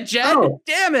 Damn it, Jed. Oh.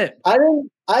 Damn it. I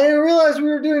didn't realize we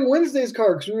were doing Wednesday's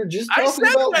card because we were just talking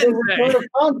about the return of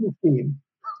Constantine.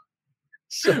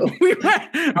 So We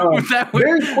went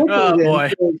very quickly,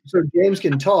 boy. so James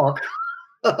can talk.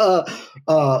 Umar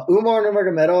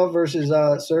Nurmagomedov versus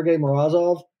Sergey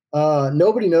Morozov.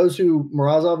 Nobody knows who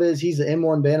Morozov is. He's the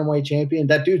M1 bantamweight champion.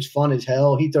 That dude's fun as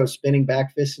hell. He throws spinning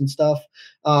back fists and stuff.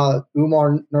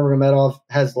 Umar Nurmagomedov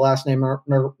has the last name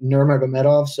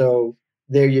Nurmagomedov, so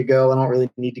there you go. I don't really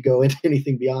need to go into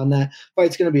anything beyond that.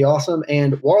 Fight's going to be awesome.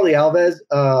 And Warlley Alves,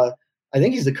 I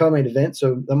think he's the co-main event,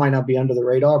 so that might not be under the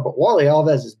radar, but Warlley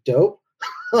Alves is dope.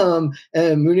 And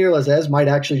Munir Lazzez might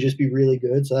actually just be really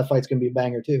good, so that fight's going to be a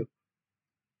banger too.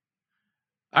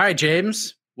 All right,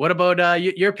 James. What about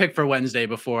your pick for Wednesday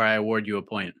before I award you a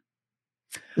point?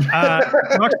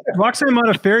 Roxanne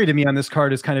Modafferi to me on this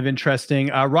card is kind of interesting.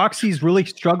 Roxy's really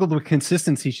struggled with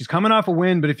consistency. She's coming off a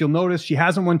win, but if you'll notice, she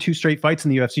hasn't won 2 straight fights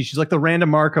in the UFC. She's like the Randa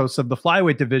Marcos of the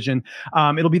flyweight division.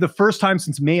 It'll be the first time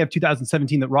since May of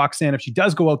 2017 that Roxanne, if she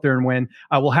does go out there and win,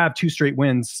 will have 2 straight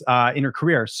wins in her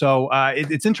career. So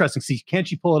it's interesting. See, can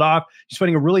she pull it off? She's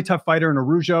fighting a really tough fighter in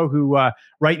Araujo, who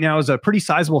right now is a pretty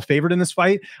sizable favorite in this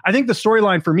fight. I think the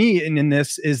storyline for me in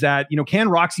this is that, can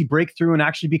Roxy break through and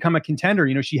actually become a contender?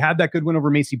 She had that good win over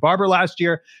Macy Barber last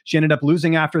year. She ended up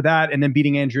losing after that and then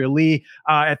beating Andrea Lee.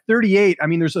 At 38,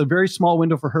 there's a very small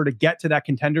window for her to get to that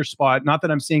contender spot. Not that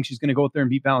I'm saying she's going to go out there and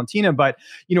beat Valentina, but,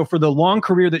 for the long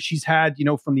career that she's had,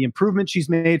 from the improvement she's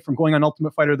made from going on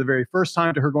Ultimate Fighter the very first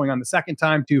time to her going on the second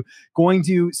time to going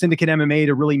to Syndicate MMA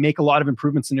to really make a lot of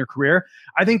improvements in her career.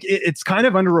 I think it's kind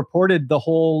of underreported, the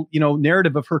whole,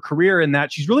 narrative of her career, in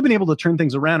that she's really been able to turn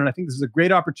things around. And I think this is a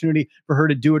great opportunity for her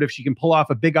to do it if she can pull off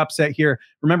a big upset here.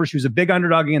 Remember, she was a big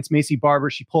underdog against Macy Barber.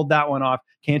 She pulled that one off.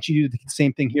 Can she do the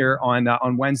same thing here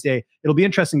on Wednesday? It'll be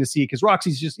interesting to see, because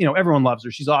Roxy's just, everyone loves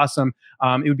her. She's awesome.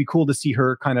 It would be cool to see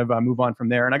her kind of move on from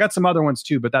there. And I got some other ones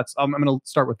too, but that's I'm going to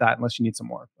start with that unless you need some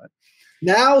more. But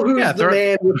now who's the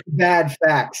man with the bad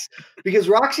facts? Because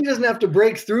Roxy doesn't have to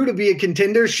break through to be a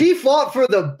contender. She fought for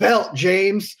the belt,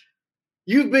 James.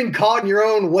 You've been caught in your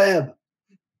own web.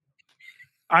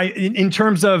 In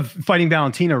terms of fighting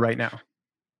Valentina right now.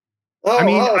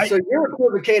 So you're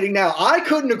equivocating now. I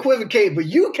couldn't equivocate, but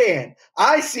you can.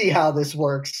 I see how this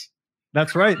works.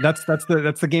 That's right. That's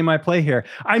the game I play here.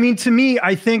 To me,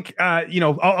 I think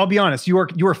I'll be honest. You are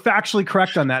factually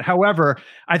correct on that. However,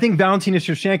 I think Valentina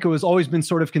Shevchenko has always been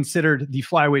sort of considered the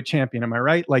flyweight champion. Am I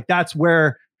right? Like that's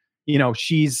where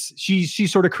she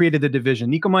sort of created the division.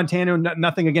 Nico Montano,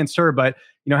 nothing against her, but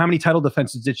how many title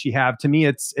defenses did she have? To me,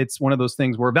 it's one of those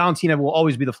things where Valentina will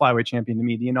always be the flyweight champion to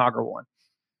me, the inaugural one.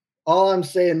 All I'm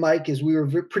saying, Mike, is we were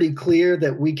pretty clear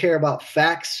that we care about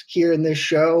facts here in this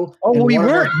show. Oh, well, we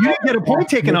were. You didn't get a point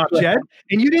taken off, Jed.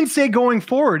 And you didn't say going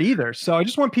forward either. So I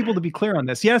just want people to be clear on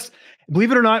this. Yes,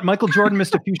 believe it or not, Michael Jordan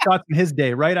missed a few shots in his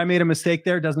day, right? I made a mistake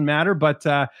there. Doesn't matter. But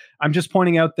I'm just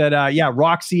pointing out that,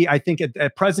 Roxy, I think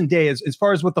at present day, as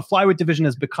far as what the flyweight division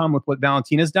has become with what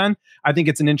Valentina's done, I think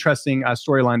it's an interesting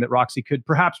storyline that Roxy could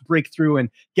perhaps break through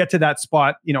and get to that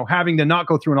spot, having to not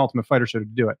go through an Ultimate Fighter show to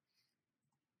do it.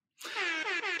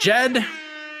 Jed,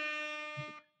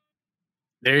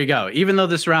 there you go. Even though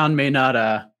this round may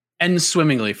not end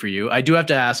swimmingly for you, I do have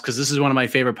to ask, because this is one of my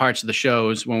favorite parts of the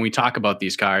shows when we talk about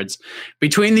these cards.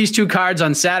 Between these 2 cards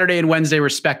on Saturday and Wednesday,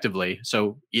 respectively,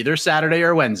 so either Saturday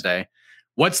or Wednesday,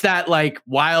 what's that like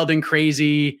wild and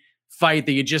crazy fight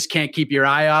that you just can't keep your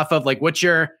eye off of? Like, what's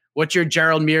your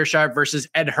Gerald Meerschaert versus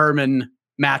Ed Herman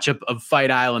matchup of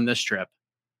Fight Island this trip?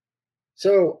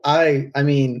 So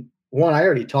one, I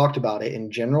already talked about it in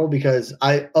general, because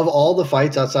of all the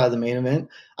fights outside of the main event,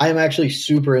 I am actually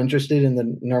super interested in the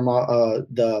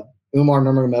Umar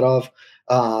Nurmagomedov,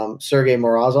 Sergey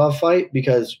Morozov fight,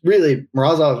 because really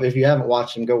Morozov, if you haven't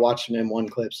watched him, go watch some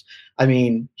M1 clips.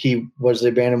 He was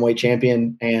the bantamweight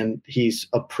champion, and he's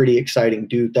a pretty exciting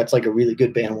dude. That's like a really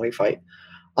good bantamweight fight.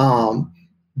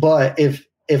 But if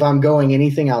I'm going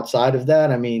anything outside of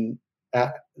that,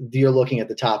 you're looking at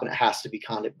the top, and it has to be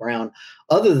Condit Brown.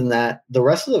 Other than that, the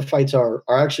rest of the fights are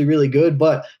actually really good.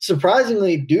 But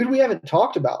surprisingly, dude, we haven't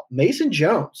talked about Mason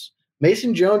Jones.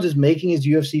 Mason Jones is making his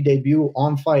UFC debut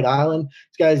on Fight Island.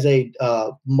 This guy's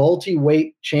a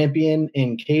multi-weight champion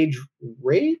in Cage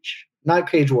Rage. Not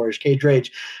Cage Warriors, Cage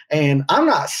Rage. And I'm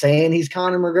not saying he's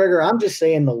Conor McGregor. I'm just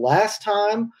saying the last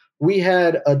time we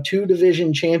had a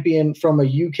 2-division champion from a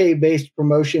UK-based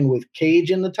promotion with Cage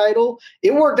in the title,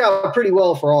 it worked out pretty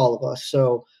well for all of us.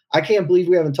 So I can't believe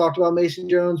we haven't talked about Mason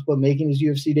Jones, but making his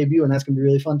UFC debut, and that's going to be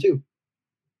really fun too.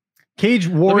 Cage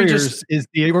Warriors is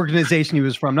the organization he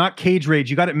was from, not Cage Rage.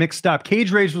 You got it mixed up.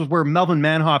 Cage Rage was where Melvin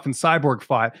Manhoff and Cyborg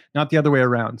fought, not the other way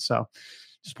around. So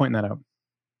just pointing that out.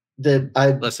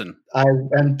 I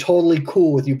am totally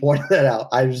cool with you pointing that out.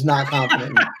 I was not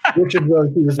confident in which of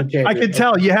those he was a champion. I could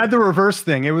tell you had the reverse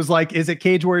thing. It was like, is it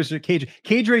Cage Warriors or Cage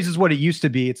Rage is what it used to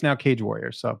be. It's now Cage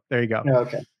Warriors. So there you go.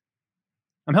 Okay.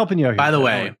 I'm helping you out here. By the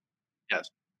way, yes.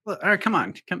 Well, all right, come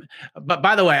on. But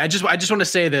by the way, I just want to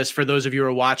say this for those of you who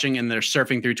are watching and they're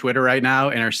surfing through Twitter right now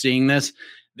and are seeing this.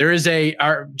 There is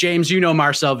James, you know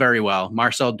Marcel very well.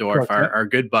 Marcel Dorf, our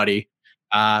good buddy,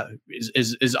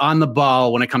 is on the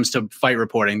ball when it comes to fight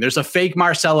reporting. There's a fake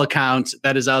Marcel account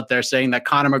that is out there saying that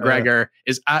Conor McGregor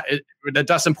that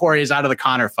Dustin Poirier is out of the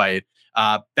Conor fight.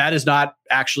 That is not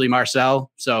actually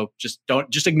Marcel. So just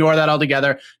ignore that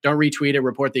altogether. Don't retweet it,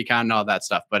 report the account and all that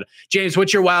stuff. But James,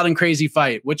 what's your wild and crazy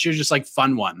fight? What's your just like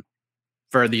fun one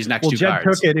for these next two Jed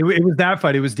cards? Took it. It was that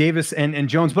fight. It was Davis and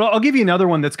Jones. But I'll give you another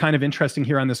one that's kind of interesting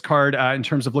here on this card in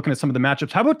terms of looking at some of the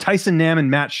matchups. How about Tyson Nam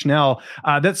and Matt Schnell?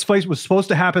 That fight was supposed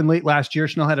to happen late last year.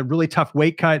 Schnell had a really tough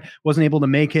weight cut, wasn't able to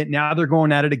make it. Now they're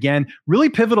going at it again. Really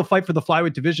pivotal fight for the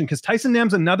flyweight division because Tyson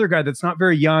Nam's another guy that's not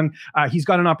very young. He's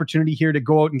got an opportunity here to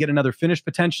go out and get another finish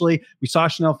potentially. We saw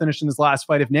Schnell finish in his last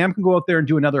fight. If Nam can go out there and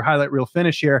do another highlight reel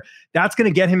finish here, that's going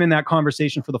to get him in that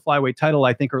conversation for the flyweight title,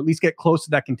 I think, or at least get close to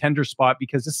that contender spot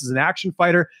because this is an action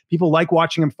fighter. People like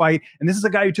watching him fight. And this is a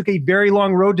guy who took a very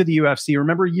long road to the UFC.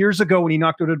 Remember years ago when he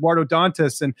knocked out Eduardo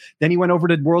Dantas and then he went over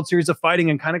to World Series of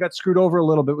Fighting and kind of got screwed over a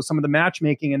little bit with some of the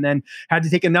matchmaking and then had to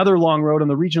take another long road on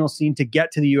the regional scene to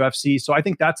get to the UFC. So I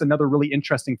think that's another really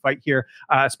interesting fight here,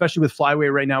 especially with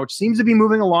flyweight right now, which seems to be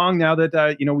moving along now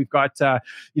that, we've got,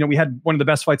 we had one of the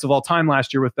best fights of all time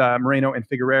last year with Moreno and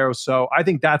Figueiredo. So I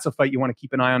think that's a fight you want to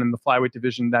keep an eye on in the flyweight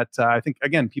division that I think,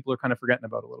 again, people are kind of forgetting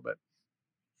about a little bit.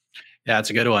 Yeah,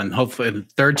 it's a good one. Hopefully the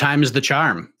third time is the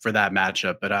charm for that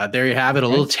matchup. But there you have it, a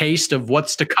little taste of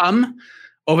what's to come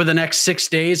over the next 6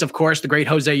 days. Of course, the great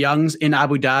Jose Young's in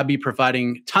Abu Dhabi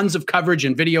providing tons of coverage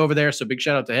and video over there. So big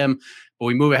shout out to him. But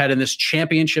we move ahead in this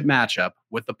championship matchup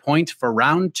with the point for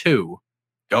round 2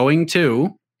 going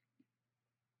to...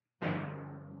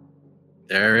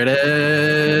 There it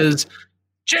is.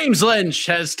 James Lynch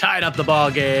has tied up the ball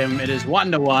game. It is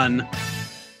 1-1.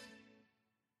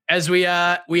 As we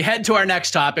head to our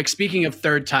next topic, speaking of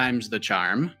third time's the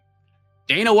charm,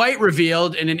 Dana White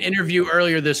revealed in an interview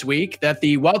earlier this week that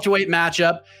the welterweight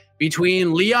matchup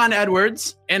between Leon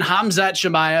Edwards and Khamzat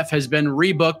Chimaev has been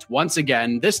rebooked once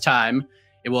again. This time,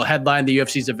 it will headline the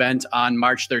UFC's event on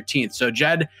March 13th. So,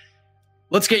 Jed,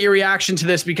 let's get your reaction to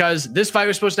this because this fight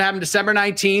was supposed to happen December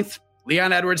 19th.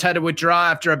 Leon Edwards had to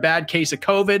withdraw after a bad case of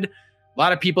COVID. A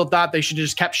lot of people thought they should have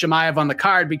just kept Chimaev on the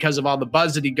card because of all the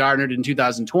buzz that he garnered in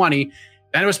 2020.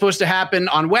 Then it was supposed to happen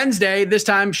on Wednesday. This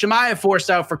time, Chimaev forced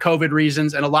out for COVID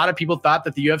reasons, and a lot of people thought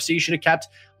that the UFC should have kept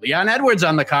Leon Edwards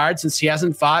on the card since he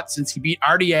hasn't fought since he beat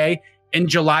RDA in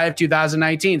July of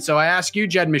 2019. So I ask you,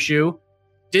 Jed Meshew,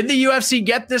 did the UFC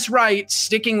get this right,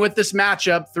 sticking with this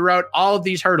matchup throughout all of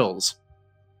these hurdles?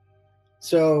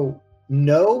 So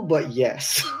no, but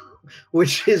yes,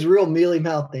 which is real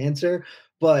mealy-mouthed answer,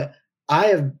 but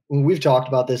we've talked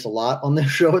about this a lot on this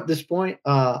show at this point.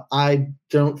 I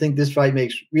don't think this fight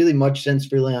makes really much sense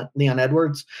for Leon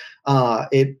Edwards.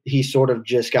 He sort of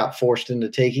just got forced into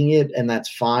taking it, and that's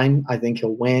fine. I think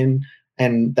he'll win,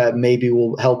 and that maybe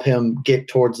will help him get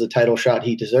towards the title shot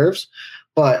he deserves.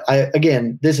 But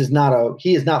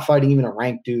he is not fighting even a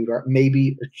ranked dude, or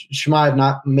maybe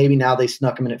Chimaev, maybe now they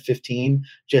snuck him in at 15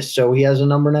 just so he has a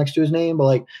number next to his name. But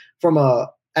like from a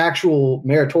actual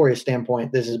meritorious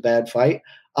standpoint, this is a bad fight.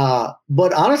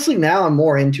 But honestly, now I'm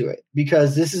more into it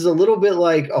because this is a little bit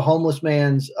like a homeless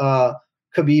man's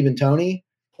Khabib and Tony.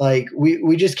 Like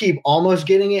we just keep almost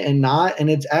getting it and not, and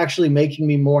it's actually making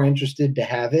me more interested to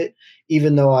have it,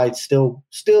 even though I still,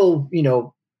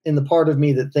 in the part of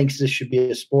me that thinks this should be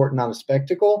a sport, not a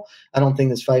spectacle. I don't think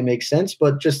this fight makes sense,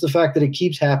 but just the fact that it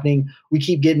keeps happening, we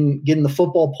keep getting the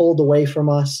football pulled away from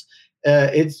us.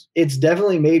 It's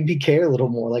definitely made me care a little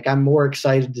more. Like I'm more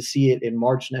excited to see it in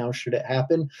March now, should it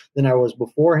happen, than I was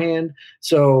beforehand.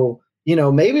 So,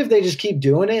 maybe if they just keep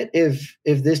doing it, if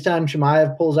this time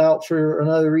Chimaev pulls out for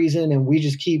another reason and we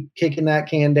just keep kicking that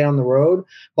can down the road,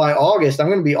 by August, I'm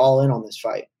going to be all in on this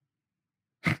fight.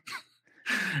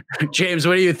 James,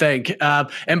 what do you think?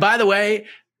 And by the way,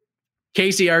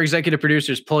 Casey, our executive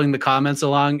producer, is pulling the comments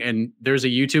along, and there's a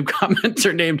YouTube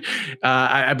commenter named,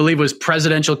 I believe it was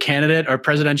presidential candidate or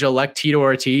presidential-elect Tito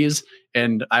Ortiz,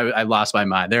 and I lost my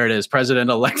mind. There it is,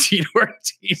 President-elect Tito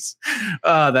Ortiz.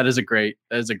 That is a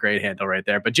great handle right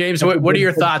there. But James, what are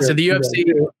your thoughts of the UFC?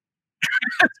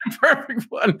 That's a perfect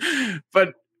one.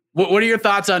 But what are your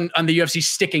thoughts on the UFC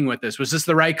sticking with this? Was this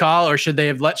the right call, or should they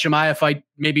have let Chimaev fight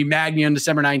maybe Magny on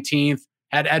December 19th,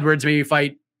 had Edwards maybe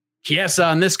fight Chiesa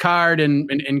on this card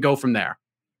and go from there?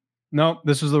 No,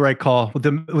 this was the right call. With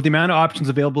the amount of options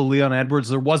available to Leon Edwards,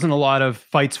 there wasn't a lot of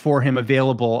fights for him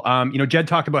available. Jed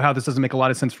talked about how this doesn't make a lot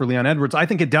of sense for Leon Edwards. I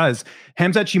think it does.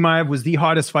 Khamzat Chimaev was the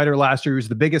hottest fighter last year. He was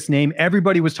the biggest name.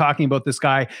 Everybody was talking about this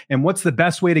guy. And what's the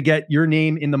best way to get your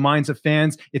name in the minds of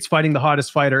fans? It's fighting the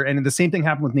hottest fighter. And the same thing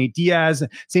happened with Nate Diaz.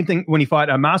 Same thing when he fought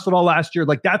Masvidal last year.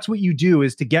 Like, that's what you do,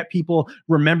 is to get people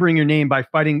remembering your name by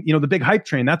fighting, the big hype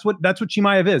train. That's what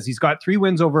Chimaev is. He's got 3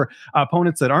 wins over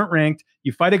opponents that aren't ranked.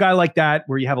 You fight a guy like that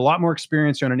where you have a lot more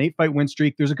experience, you're on an 8-fight win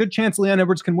streak. There's a good chance Leon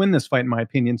Edwards can win this fight, in my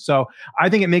opinion. So I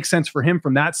think it makes sense for him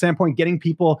from that standpoint, getting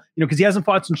people, because he hasn't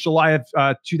fought since July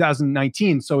of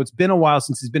 2019. So it's been a while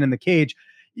since he's been in the cage.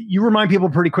 You remind people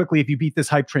pretty quickly if you beat this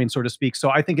hype train, so to speak. So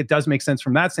I think it does make sense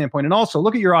from that standpoint. And also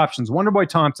look at your options. Wonderboy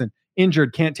Thompson,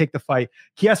 injured, can't take the fight.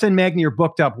 Chiesa and Magny are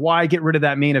booked up. Why get rid of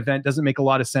that main event? Doesn't make a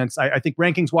lot of sense. I think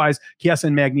rankings-wise, Chiesa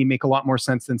and Magny make a lot more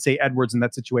sense than, say, Edwards in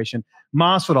that situation.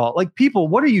 Masvidal, people,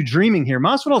 what are you dreaming here?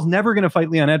 Masvidal's never going to fight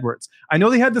Leon Edwards. I know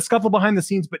they had the scuffle behind the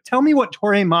scenes, but tell me what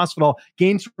Jorge Masvidal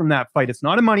gains from that fight. It's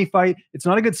not a money fight. It's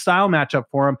not a good style matchup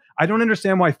for him. I don't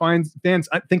understand why fans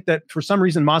think that for some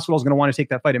reason Masvidal's going to want to take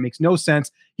that fight. It makes no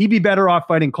sense. He'd be better off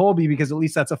fighting Colby, because at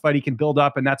least that's a fight he can build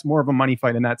up, and that's more of a money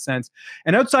fight in that sense.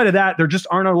 And outside of that, there just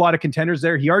aren't a lot of contenders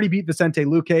there. He already beat Vicente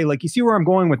Luque. You see where I'm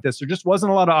going with this. There just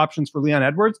wasn't a lot of options for Leon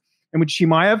Edwards. And with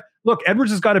Chimaev, look,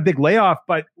 Edwards has got a big layoff,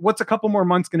 but what's a couple more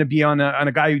months going to be on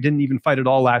a guy who didn't even fight at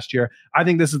all last year? I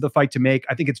think this is the fight to make.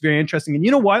 I think it's very interesting. And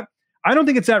you know what? I don't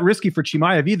think it's that risky for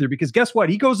Chimaev either, because guess what?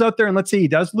 He goes out there and let's say he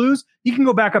does lose, he can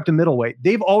go back up to middleweight.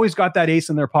 They've always got that ace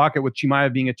in their pocket with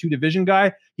Chimaev being a 2-division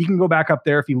guy. He can go back up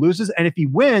there if he loses. And if he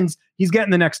wins, he's getting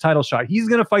the next title shot. He's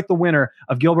going to fight the winner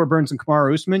of Gilbert Burns and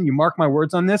Kamaru Usman. You mark my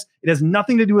words on this. It has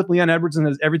nothing to do with Leon Edwards and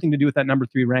has everything to do with that number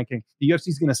 3 ranking. The UFC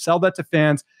is going to sell that to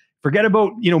fans. Forget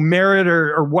about, merit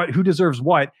or what, who deserves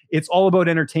what. It's all about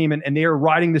entertainment, and they are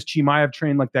riding this Chimaev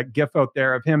train like that gif out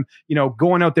there of him,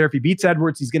 going out there. If he beats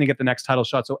Edwards, he's going to get the next title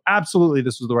shot. So absolutely,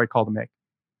 this was the right call to make.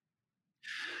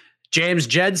 James,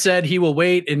 Jed said he will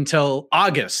wait until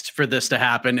August for this to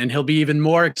happen, and he'll be even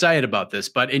more excited about this.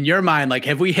 But in your mind,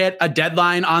 have we hit a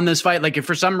deadline on this fight? If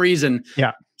for some reason,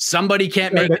 somebody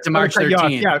can't make it to March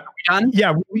 13th.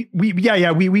 Yeah,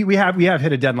 we have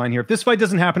hit a deadline here. If this fight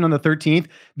doesn't happen on the 13th,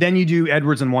 then you do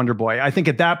Edwards and Wonderboy. I think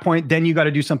at that point, then you got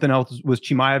to do something else with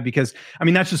Chimaev, because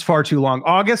that's just far too long.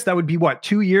 August, that would be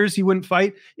 2 years he wouldn't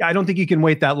fight. Yeah, I don't think you can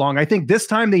wait that long. I think this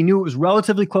time they knew it was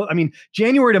relatively close.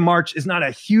 January to March is not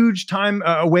a huge time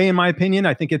away, in my opinion.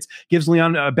 I think it gives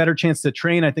Leon a better chance to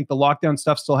train. I think the lockdown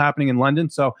stuff's still happening in London,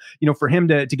 so for him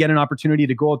to get an opportunity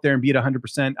to go out there and be at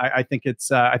 100%, I think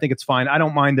it's fine. I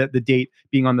don't mind the date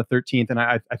being on the 13th, and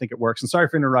I think it works. And sorry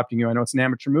for interrupting you. I know it's an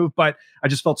amateur move, but I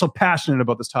just felt so passionate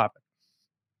about this topic.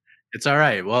 It's all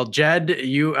right. Well, Jed,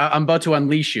 I'm about to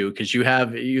unleash you because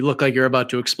you look like you're about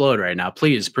to explode right now.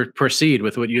 Please proceed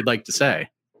with what you'd like to say.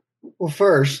 Well,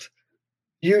 first,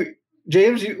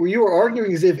 James, you were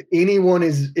arguing as if anyone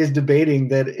is debating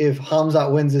that if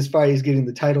Khamzat wins this fight, he's getting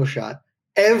the title shot.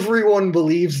 Everyone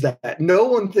believes that. No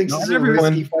one thinks it's a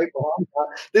risky fight for Khamzat.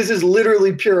 This is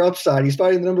literally pure upside. He's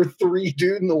fighting the number 3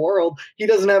 dude in the world. He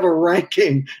doesn't have a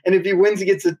ranking. And if he wins, he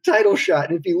gets a title shot.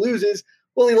 And if he loses,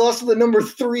 well, he lost to the number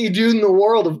 3 dude in the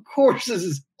world. Of course, this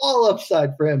is all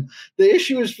upside for him. The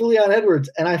issue is for Leon Edwards.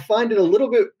 And I find it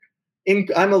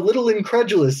I'm a little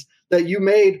incredulous that you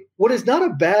made what is not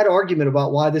a bad argument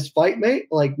about why this fight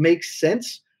makes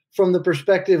sense from the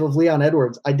perspective of Leon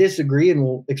Edwards. I disagree, and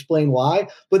we'll explain why.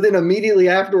 But then immediately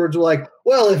afterwards, we're like,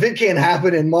 well, if it can't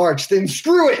happen in March, then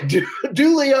screw it.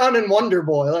 Do Leon and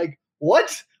Wonderboy.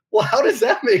 What? Well, how does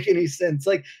that make any sense?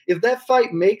 If that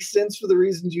fight makes sense for the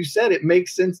reasons you said, it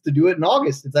makes sense to do it in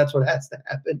August if that's what has to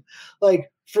happen.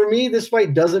 For me, this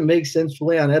fight doesn't make sense for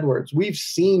Leon Edwards. We've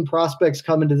seen prospects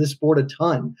come into this sport a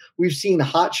ton. We've seen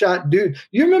hotshot dude.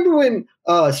 You remember when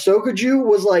Sokoju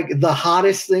was the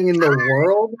hottest thing in the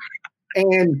world?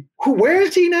 And where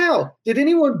is he now? Did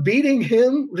anyone beating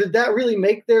him? Did that really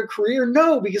make their career?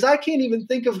 No, because I can't even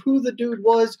think of who the dude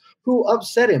was who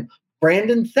upset him.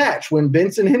 Brandon Thatch, when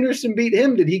Benson Henderson beat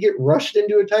him, did he get rushed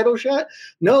into a title shot?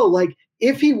 No,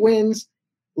 if he wins,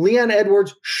 Leon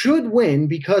Edwards should win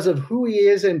because of who he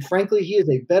is, and frankly, he is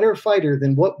a better fighter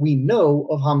than what we know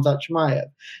of Khamzat Chimaev.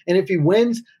 And if he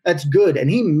wins, that's good. And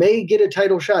he may get a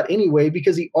title shot anyway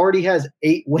because he already has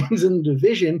 8 wins in the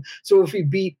division. So if he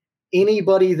beat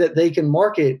anybody that they can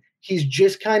market, he's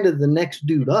just kind of the next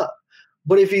dude up.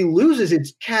 But if he loses,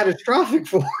 it's catastrophic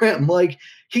for him. Like,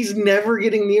 he's never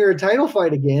getting near a title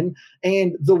fight again.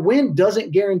 And the win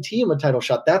doesn't guarantee him a title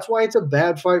shot. That's why it's a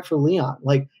bad fight for Leon.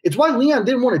 Like, it's why Leon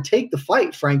didn't want to take the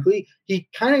fight, frankly. He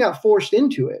kind of got forced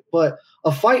into it. But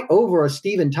a fight over a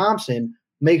Stephen Thompson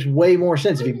makes way more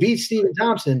sense. If he beats Stephen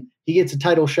Thompson, he gets a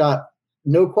title shot.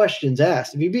 No questions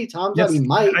asked. If he beats Hamzat, he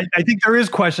might. I think there is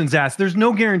questions asked. There's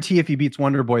no guarantee if he beats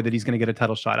Wonder Boy that he's going to get a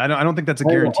title shot. I don't think that's a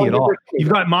guarantee at all. You've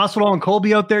got Masvidal and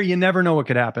Colby out there. You never know what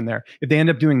could happen there if they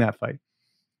end up doing that fight.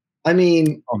 I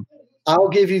mean, I'll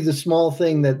give you the small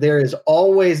thing that there is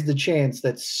always the chance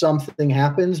that something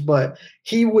happens, but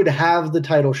he would have the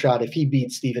title shot if he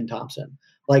beats Stephen Thompson.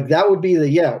 Like, that would be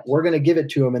we're going to give it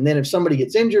to him. And then if somebody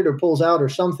gets injured or pulls out or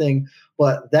something,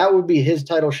 but that would be his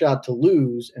title shot to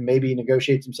lose, and maybe he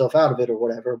negotiates himself out of it or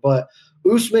whatever. But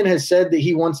Usman has said that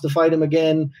he wants to fight him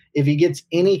again. If he gets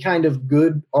any kind of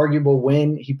good, arguable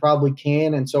win, he probably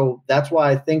can. And so that's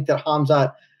why I think that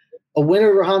a win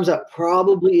over Hamzat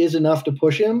probably is enough to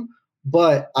push him.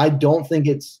 But I do not think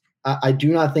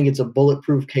it's a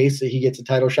bulletproof case that he gets a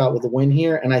title shot with a win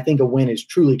here. And I think a win is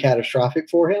truly catastrophic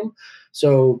for him.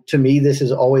 So to me, this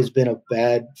has always been a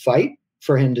bad fight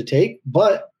for him to take.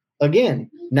 But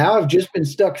again, now I've just been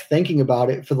stuck thinking about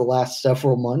it for the last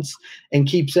several months and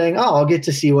keep saying, I'll get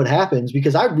to see what happens,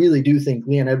 because I really do think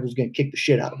Leon Edwards is going to kick the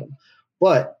shit out of him.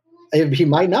 But he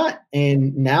might not.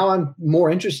 And now I'm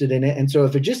more interested in it. And so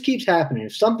if it just keeps happening,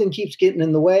 if something keeps getting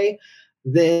in the way,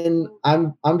 then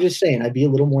I'm just saying I'd be a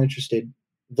little more interested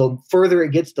the further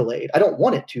it gets delayed. I don't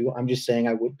want it to. I'm just saying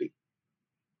I would be.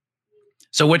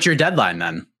 So what's your deadline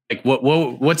then? Like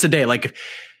what's the day? Like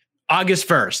August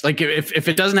 1st. Like if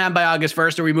it doesn't happen by August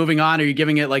 1st, are we moving on? Or are you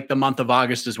giving it like the month of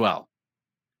August as well?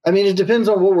 I mean, it depends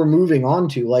on what we're moving on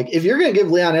to. Like, if you're going to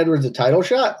give Leon Edwards a title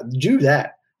shot, do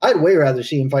that. I'd way rather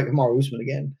see him fight Kamaru Usman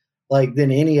again, like,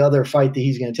 than any other fight that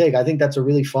he's going to take. I think that's a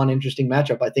really fun, interesting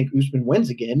matchup. I think Usman wins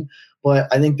again, but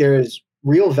I think there is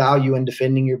real value in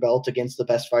defending your belt against the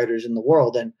best fighters in the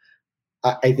world. And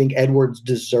I think Edwards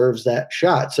deserves that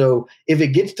shot. So if it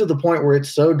gets to the point where it's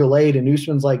so delayed and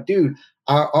Usman's like, dude,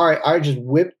 all right, I just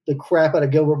whipped the crap out of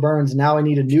Gilbert Burns. Now I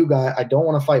need a new guy. I don't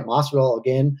want to fight Masvidal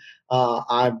again.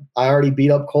 I already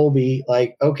beat up Colby.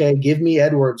 Like, okay, give me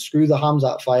Edwards. Screw the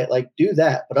Hamzat fight. Like, do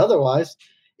that. But otherwise,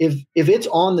 if it's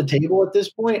on the table at this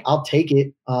point, I'll take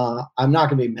it. I'm not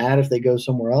going to be mad if they go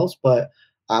somewhere else. But,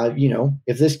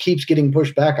 if this keeps getting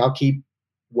pushed back, I'll keep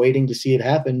waiting to see it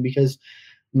happen, because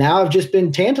now I've just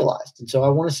been tantalized. And so I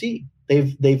want to see.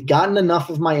 They've gotten enough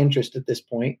of my interest at this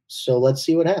point. So let's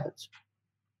see what happens.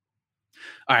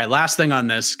 All right, last thing on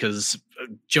this, because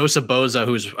Joseph Boza,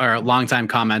 who's our longtime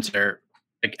commenter,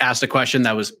 asked a question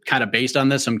that was kind of based on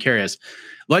this. I'm curious.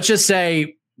 Let's just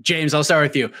say, James, I'll start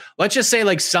with you. Let's just say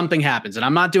like something happens, and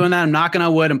I'm not doing that. I'm knocking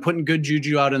on wood. I'm putting good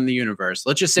juju out in the universe.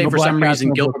 Let's just say for some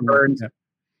reason, Gilbert Burns. Yeah.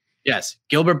 Yes,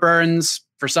 Gilbert Burns,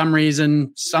 for some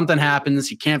reason, something happens.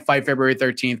 He can't fight February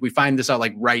 13th. We find this out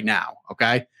like right now,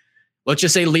 okay? Let's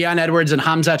just say Leon Edwards and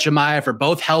Hamzat Chimaev are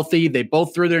both healthy. They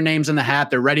both threw their names in the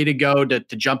hat. They're ready to go to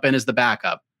jump in as the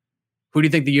backup. Who do you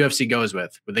think the UFC goes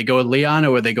with? Would they go with Leon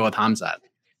or would they go with Hamzat?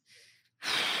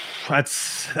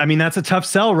 That's a tough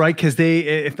sell, right? Because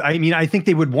I think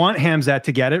they would want Hamzat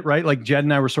to get it, right? Like Jed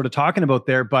and I were sort of talking about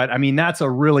there, but I mean, that's a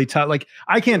really tough, like,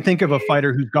 I can't think of a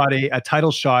fighter who's got a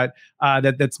title shot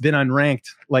that's been unranked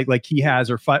like he has,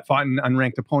 or fought in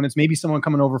unranked opponents. Maybe someone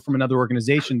coming over from another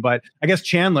organization, but I guess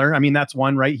Chandler, I mean, that's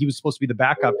one, right? He was supposed to be the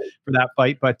backup for that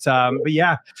fight, but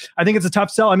yeah, I think it's a tough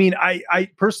sell. I mean, I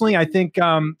personally, I think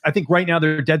right now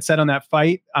they're dead set on that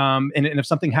fight. And if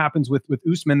something happens with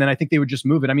Usman, then I think they would just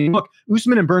move it. I mean, look,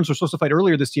 Usman and Burns were supposed to fight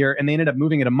earlier this year, and they ended up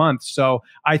moving it a month. So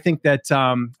I think that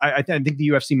I think the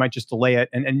UFC might just delay it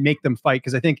and make them fight,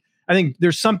 because I think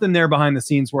there's something there behind the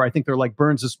scenes where I think they're like,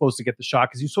 Burns is supposed to get the shot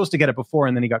because he was supposed to get it before,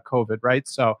 and then he got COVID, right?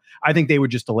 So I think they would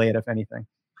just delay it if anything.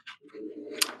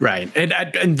 Right,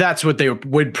 and that's what they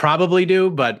would probably do.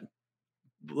 But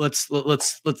let's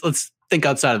think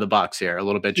outside of the box here a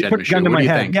little bit. Jed Meshew, what do you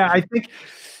think? Yeah,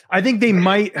 I think they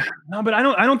might. No, but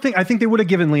I think they would have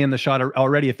given Leon the shot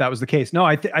already if that was the case. No,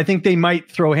 I think they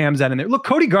might throw Hamzat in there. Look,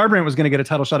 Cody Garbrandt was going to get a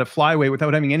title shot at flyweight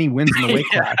without having any wins in the weight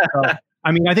class. So,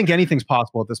 I mean, I think anything's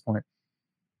possible at this point.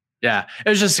 Yeah, it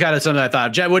was just kind of something I thought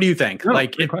of. Jed, what do you think? No,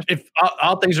 like, if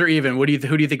all things are even, who do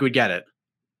you think would get it?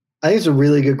 I think it's a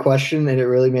really good question, and it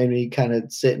really made me kind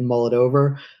of sit and mull it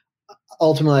over.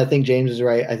 Ultimately, I think James is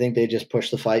right. I think they just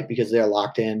push the fight because they're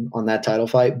locked in on that title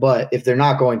fight. But if they're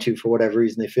not going to, for whatever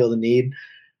reason, they feel the need,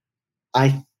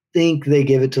 I think they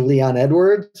give it to Leon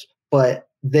Edwards. But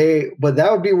that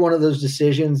would be one of those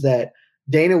decisions that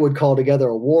Dana would call together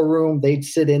a war room. They'd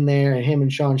sit in there, and him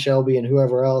and Sean Shelby and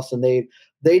whoever else, and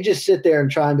they just sit there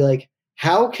and try and be like,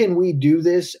 how can we do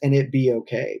this and it be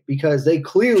okay? Because they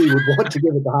clearly would want to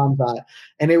give it to Khamzat,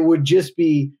 and it would just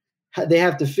be, they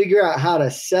have to figure out how to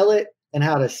sell it and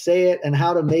how to say it and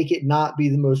how to make it not be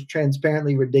the most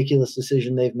transparently ridiculous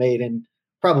decision they've made in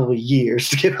probably years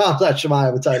to give Khamzat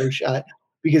Chimaev a title shot,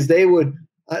 because they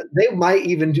might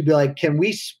even be like, can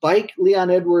we spike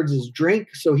Leon Edwards'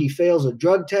 drink so he fails a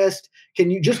drug test? Can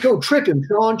you just go trip him,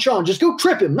 Sean, just go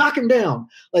trip him, knock him down.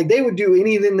 Like, they would do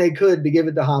anything they could to give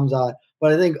it to Khamzat.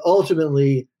 But I think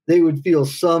ultimately they would feel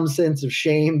some sense of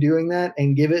shame doing that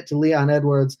and give it to Leon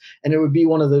Edwards. And it would be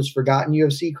one of those forgotten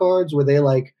UFC cards where they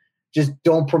like just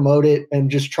don't promote it and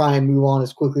just try and move on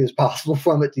as quickly as possible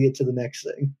from it to get to the next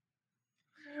thing.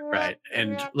 Right.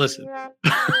 And listen,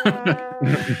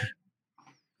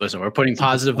 we're putting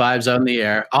positive vibes out in the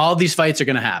air. All these fights are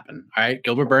going to happen. All right.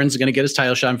 Gilbert Burns is going to get his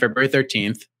title shot on February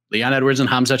 13th. Leon Edwards and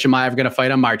Khamzat Chimaev are going to fight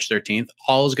on March 13th.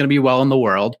 All is going to be well in the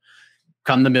world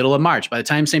come the middle of March. By the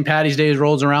time St. Paddy's Day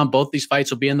rolls around, both these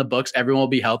fights will be in the books. Everyone will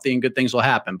be healthy and good things will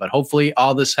happen. But hopefully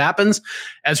all this happens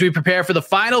as we prepare for the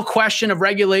final question of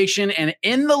regulation. And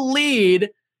in the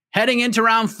lead heading into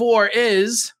round 4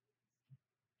 is...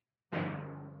 There's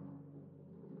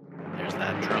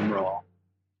that drum roll.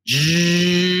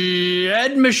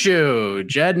 Jed Meshew.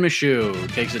 Jed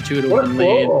Meshew takes a 2-1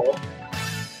 lead.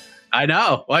 I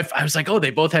know. Well, I was like, oh, they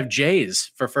both have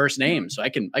J's for first names, so I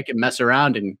can mess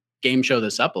around and game show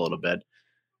this up a little bit.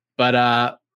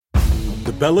 But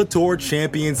the Bellator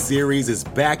Champion Series is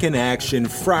back in action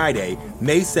Friday,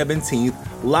 May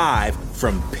 17th, live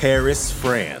from Paris,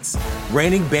 France.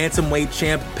 Reigning bantamweight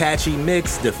champ Patchy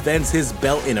Mix defends his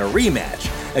belt in a rematch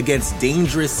against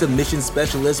dangerous submission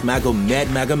specialist Magomed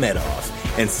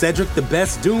Magomedov. And Cedric the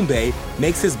Best Doumbé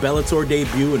makes his Bellator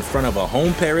debut in front of a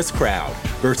home Paris crowd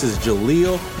versus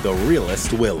Jaleel the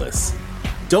Realist Willis.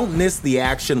 Don't miss the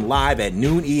action live at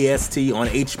noon EST on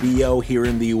HBO here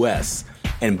in the US.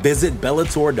 And visit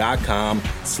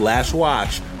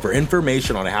Bellator.com/watch for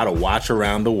information on how to watch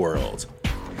around the world.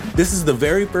 This is the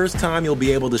very first time you'll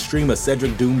be able to stream a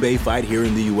Cedric Doumbé fight here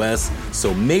in the US,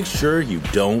 so make sure you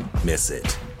don't miss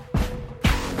it.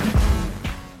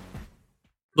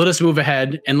 Let us move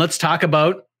ahead and let's talk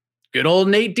about good old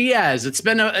Nate Diaz. It's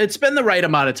been the right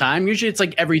amount of time. Usually it's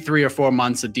like every 3 or 4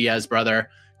 months a Diaz brother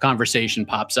conversation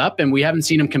pops up, and we haven't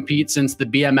seen him compete since the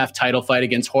BMF title fight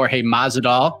against Jorge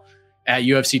Masvidal at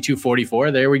UFC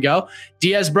 244. There we go.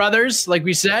 Diaz brothers, like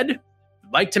we said,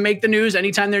 like to make the news.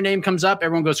 Anytime their name comes up,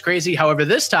 everyone goes crazy. However,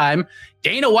 this time,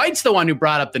 Dana White's the one who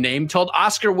brought up the name, told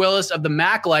Oscar Willis of the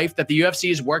Mac Life that the UFC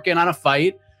is working on a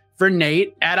fight for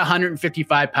Nate at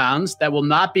 155 pounds that will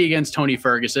not be against Tony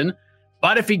Ferguson.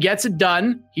 But if he gets it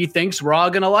done, he thinks we're all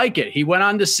going to like it. He went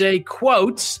on to say,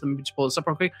 quotes, let me just pull this up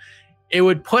real quick. It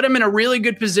would put him in a really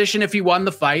good position if he won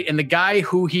the fight. And the guy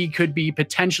who he could be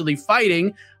potentially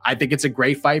fighting, I think it's a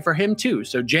great fight for him too.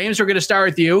 So James, we're going to start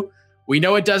with you. We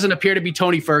know it doesn't appear to be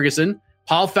Tony Ferguson.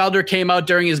 Paul Felder came out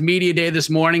during his media day this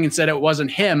morning and said it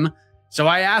wasn't him. So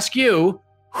I ask you,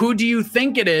 who do you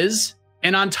think it is?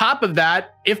 And on top of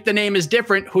that, if the name is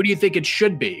different, who do you think it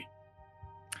should be?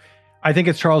 I think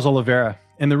it's Charles Oliveira.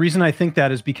 And the reason I think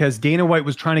that is because Dana White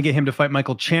was trying to get him to fight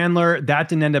Michael Chandler. That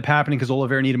didn't end up happening because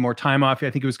Oliveira needed more time off.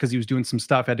 I think it was because he was doing some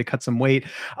stuff, had to cut some weight.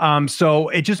 So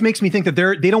it just makes me think that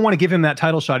they don't want to give him that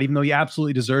title shot, even though he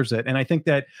absolutely deserves it. And I think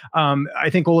that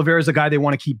Oliveira is a guy they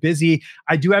want to keep busy.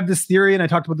 I do have this theory, and I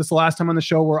talked about this the last time on the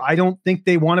show, where I don't think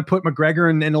they want to put McGregor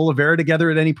and Oliveira together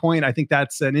at any point. I think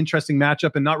that's an interesting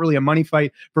matchup and not really a money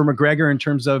fight for McGregor in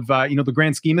terms of the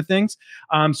grand scheme of things.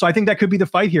 So I think that could be the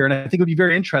fight here, and I think it would be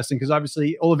very interesting because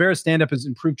obviously Oliveira's stand-up has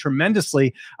improved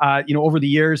tremendously, over the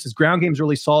years. His ground game is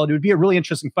really solid. It would be a really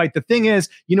interesting fight. The thing is,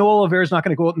 Oliveira's not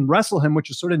going to go out and wrestle him,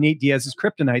 which is sort of Nate Diaz's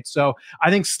kryptonite. So I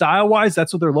think style-wise,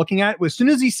 that's what they're looking at. As soon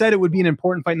as he said it would be an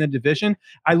important fight in the division,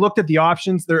 I looked at the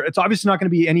options. It's obviously not going to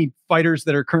be any fighters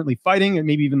that are currently fighting, and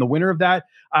maybe even the winner of that.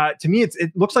 To me, it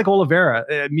looks like Oliveira.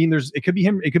 I mean, it could be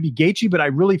him, it could be Gaethje, but I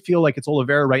really feel like it's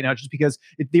Oliveira right now, just because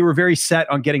they were very set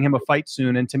on getting him a fight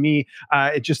soon. And to me,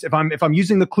 if I'm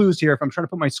using the clues here, if I'm trying to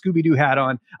put my Scooby-Doo hat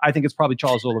on, I think it's probably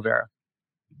Charles Oliveira.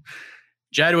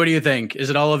 Jed, what do you think?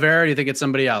 Is it Oliveira, or do you think it's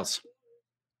somebody else?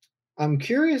 I'm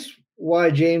curious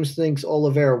why James thinks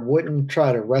Oliveira wouldn't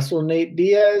try to wrestle Nate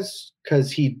Diaz,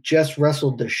 because he just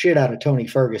wrestled the shit out of Tony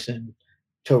Ferguson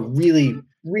to really,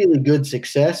 really good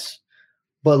success.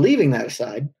 But leaving that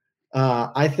aside,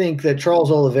 I think that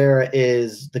Charles Oliveira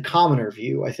is the commoner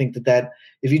view. I think that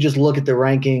if you just look at the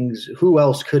rankings, who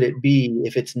else could it be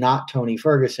if it's not Tony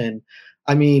Ferguson?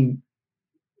 I mean,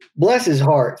 Bless his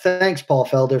heart. Thanks, Paul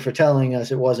Felder, for telling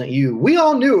us it wasn't you. We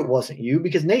all knew it wasn't you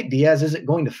because Nate Diaz isn't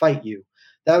going to fight you.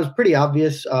 That was pretty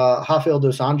obvious. Rafael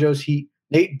dos Anjos,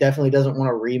 Nate definitely doesn't want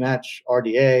to rematch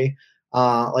RDA.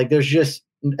 There's just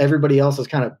everybody else is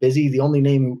kind of busy. The only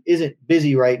name who isn't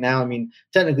busy right now, I mean,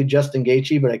 technically Justin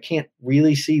Gaethje, but I can't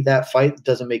really see that fight. It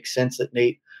doesn't make sense that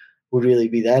Nate would really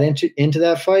be that into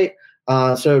that fight.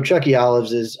 So Chucky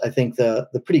Olives is, I think, the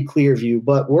pretty clear view.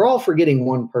 But we're all forgetting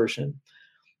one person.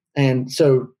 And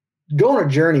so go on a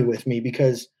journey with me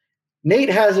because Nate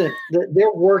hasn't.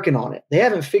 They're working on it. They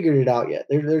haven't figured it out yet.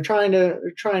 They're trying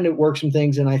to work some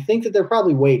things, and I think that they're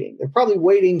probably waiting. They're probably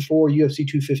waiting for UFC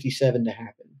 257 to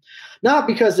happen, not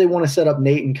because they want to set up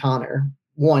Nate and Conor.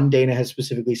 One, Dana has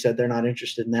specifically said they're not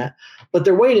interested in that, but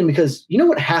they're waiting because you know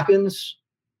what happens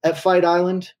at Fight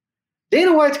Island?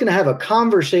 Dana White's going to have a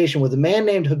conversation with a man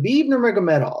named Khabib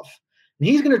Nurmagomedov. And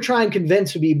he's going to try and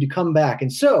convince Khabib to come back.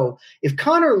 And so if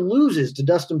Conor loses to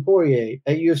Dustin Poirier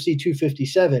at UFC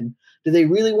 257, do they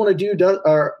really want to do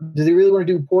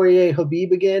Poirier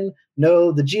Khabib again?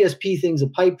 No, the GSP thing's a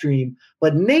pipe dream.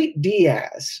 But Nate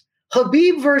Diaz,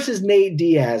 Khabib versus Nate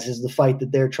Diaz is the fight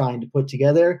that they're trying to put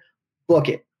together. Book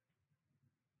it.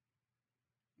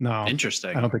 No.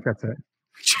 Interesting. I don't think that's it.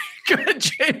 Go ahead,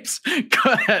 James.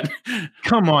 Go ahead.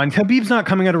 Come on. Khabib's not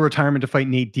coming out of retirement to fight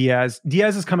Nate Diaz.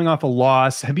 Diaz is coming off a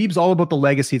loss. Khabib's all about the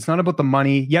legacy. It's not about the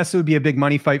money. Yes, it would be a big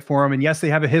money fight for him. And yes, they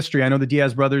have a history. I know the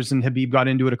Diaz brothers and Khabib got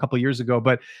into it a couple of years ago,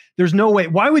 but there's no way.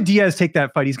 Why would Diaz take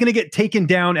that fight? He's going to get taken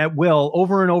down at will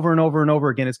over and over and over and over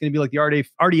again. It's going to be like the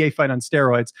RDA fight on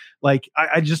steroids. Like,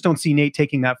 I just don't see Nate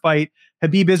taking that fight.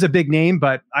 Khabib is a big name,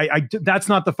 but that's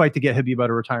not the fight to get Khabib out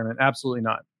of retirement. Absolutely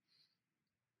not.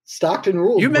 Stockton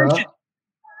rules. You mentioned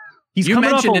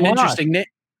an interesting name.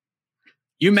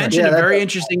 You mentioned a very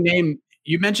interesting name.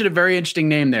 You mentioned a very interesting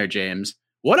name there, James.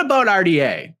 What about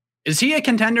RDA? Is he a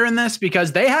contender in this?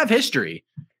 Because they have history.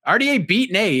 RDA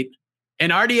beat Nate,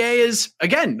 and RDA is,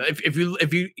 again, if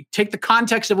you take the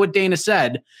context of what Dana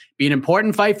said, be an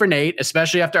important fight for Nate,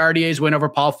 especially after RDA's win over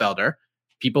Paul Felder.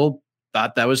 People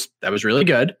thought that was really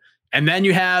good. And then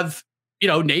you have,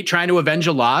 Nate trying to avenge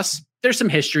a loss. There's some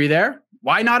history there.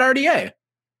 Why not RDA?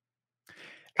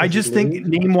 I just think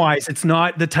name-wise, it's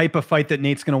not the type of fight that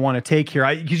Nate's going to want to take here.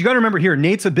 Because you got to remember here,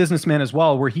 Nate's a businessman as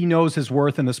well, where he knows his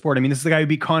worth in the sport. I mean, this is the guy who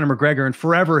beat Conor McGregor, and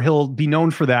forever he'll be known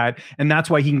for that. And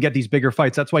that's why he can get these bigger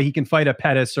fights. That's why he can fight a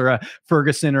Pettis or a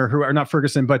Ferguson or not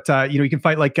Ferguson, but he can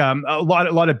fight like a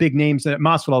lot of big names.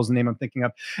 Masvidal is the name I'm thinking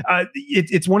of.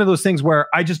 It's one of those things where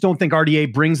I just don't think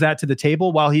RDA brings that to the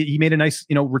table. While he made a nice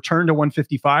return to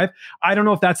 155, I don't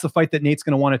know if that's the fight that Nate's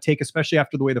going to want to take, especially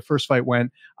after the way the first fight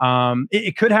went.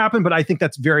 It could happen, but I think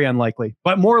that's very unlikely.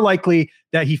 But more likely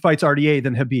that he fights RDA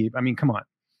than Khabib. I mean, come on.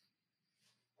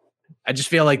 I just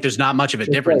feel like there's not much of a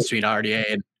difference between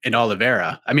RDA and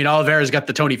Oliveira. I mean, Oliveira's got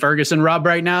the Tony Ferguson rub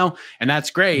right now, and that's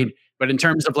great. Mm-hmm. But in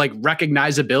terms of like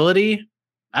recognizability,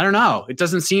 I don't know. It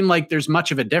doesn't seem like there's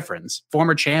much of a difference.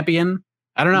 Former champion,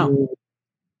 I don't know.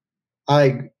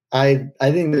 I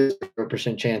think there's a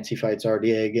 0% chance he fights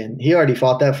RDA again. He already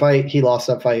fought that fight. He lost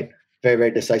that fight very,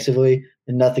 very decisively,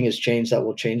 and nothing has changed that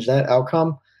will change that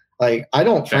outcome. Like, I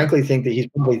don't frankly think that he's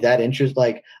probably that interested.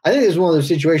 Like, I think it's one of those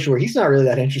situations where he's not really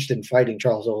that interested in fighting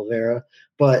Charles Oliveira,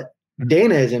 but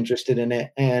Dana is interested in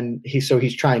it, and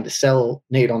he's trying to sell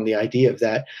Nate on the idea of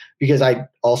that, because I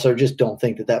also just don't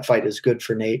think that fight is good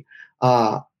for Nate.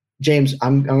 James,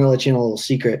 I'm going to let you in a little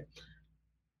secret.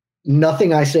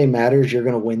 Nothing I say matters. You're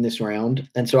going to win this round.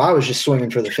 And so I was just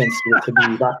swinging for the fence with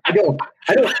Khabib.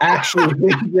 I don't actually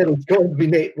think that it's going to be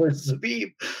Nate versus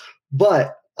Khabib,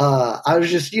 but I was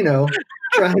just,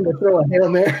 trying to throw a Hail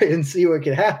Mary and see what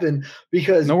could happen,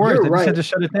 because no worries. You're right. Had to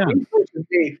shut it down.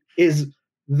 Nate is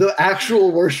the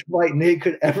actual worst fight Nate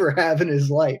could ever have in his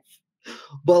life.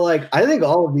 But I think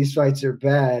all of these fights are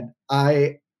bad.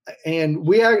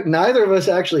 Neither of us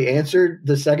actually answered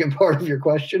the second part of your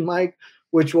question, Mike,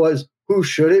 which was, who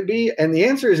should it be? And the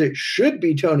answer is, it should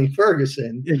be Tony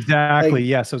Ferguson. Exactly.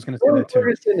 Yes, I was going to say that too.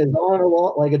 Ferguson is on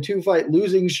a 2-fight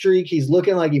losing streak. He's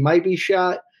looking like he might be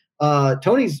shot.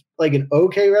 Tony's an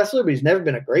okay wrestler, but he's never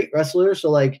been a great wrestler.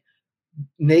 So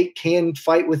Nate can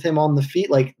fight with him on the feet.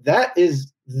 That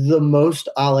is the most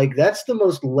that's the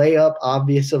most layup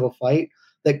obvious of a fight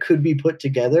that could be put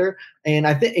together. And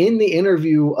I think in the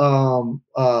interview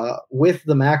with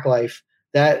the Mac Life,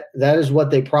 that is what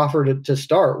they proffered to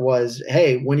start was,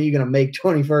 hey, when are you going to make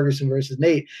Tony Ferguson versus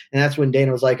Nate? And that's when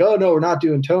Dana was like, oh, no, we're not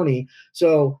doing Tony.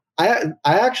 So I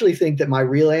actually think that my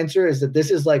real answer is that this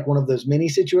is one of those mini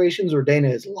situations where Dana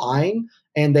is lying,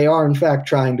 and they are, in fact,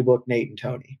 trying to book Nate and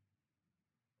Tony.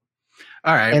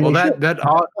 All right. And well,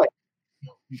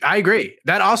 I agree.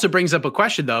 That also brings up a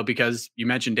question, though, because you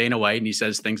mentioned Dana White and he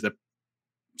says things that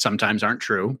sometimes aren't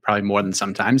true, probably more than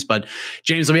sometimes. But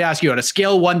James, let me ask you, on a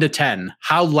scale 1 to 10,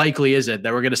 how likely is it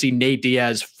that we're going to see Nate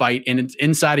Diaz fight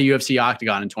inside a UFC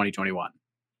octagon in 2021?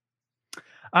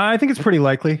 I think it's pretty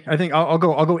likely. I think I'll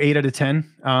go 8 out of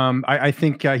 10. I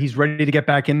think he's ready to get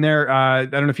back in there. I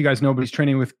don't know if you guys know, but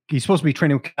he's supposed to be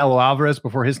training with Canelo Alvarez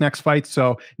before his next fight.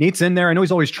 So Nate's in there. I know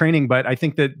he's always training, but I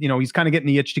think that, he's kind of getting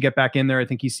the itch to get back in there. I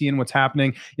think he's seeing what's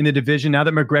happening in the division now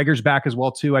that McGregor's back as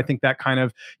well too. I think that kind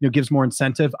of, gives more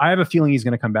incentive. I have a feeling he's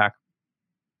going to come back.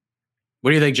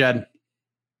 What do you think, Jed?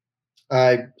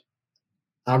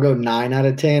 I'll go 9 out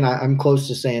of 10. I'm close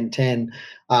to saying 10.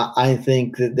 I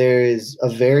think that there is a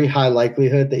very high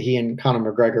likelihood that he and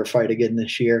Conor McGregor fight again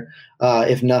this year.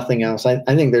 If nothing else, I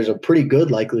think there's a pretty good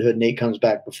likelihood Nate comes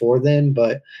back before then.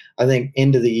 But I think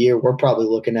end of the year, we're probably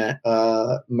looking at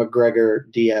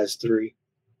McGregor Diaz 3.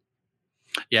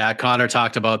 Yeah, Conor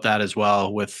talked about that as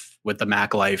well with the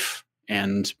Mac life.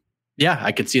 And yeah,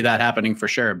 I could see that happening for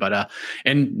sure. But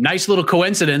and nice little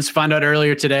coincidence, found out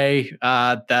earlier today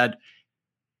that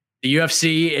the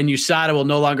UFC and USADA will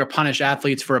no longer punish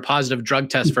athletes for a positive drug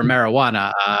test for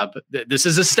marijuana. But this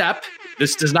is a step.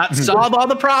 This does not solve all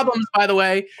the problems, by the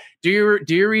way. Do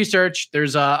your research.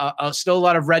 There's still a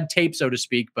lot of red tape, so to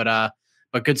speak, but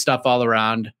good stuff all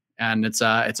around. And it's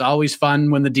always fun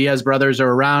when the Diaz brothers are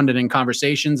around and in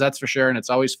conversations, that's for sure. And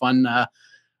it's always fun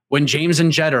when James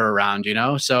and Jed are around,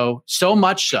 So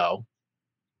much so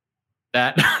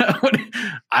that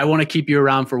I want to keep you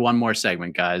around for one more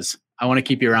segment, guys. I want to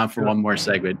keep you around for one more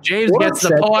segment. James gets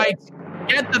the point.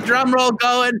 Get the drum roll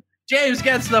going. James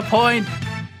gets the point.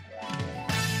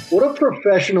 What a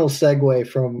professional segue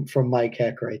from Mike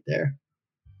Heck right there.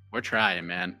 We're trying,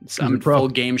 man. I'm in full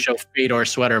game show Fedor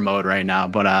sweater mode right now.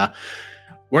 But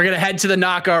we're going to head to the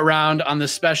knockout round on the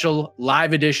special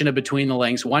live edition of Between the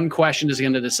Links. One question is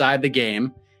going to decide the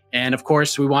game. And, of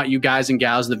course, we want you guys and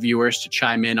gals, the viewers, to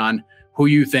chime in on who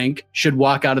you think should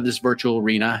walk out of this virtual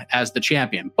arena as the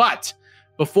champion. But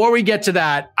before we get to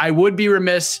that, I would be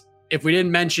remiss if we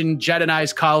didn't mention Jed and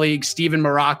I's colleague, Stephen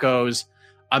Morocco's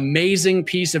amazing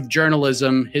piece of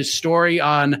journalism, his story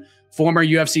on former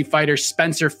UFC fighter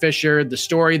Spencer Fisher, the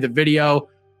story, the video.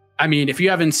 I mean, if you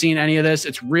haven't seen any of this,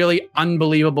 it's really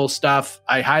unbelievable stuff.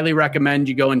 I highly recommend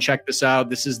you go and check this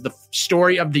out. This is the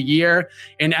story of the year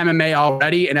in MMA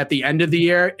already. And at the end of the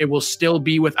year, it will still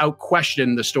be without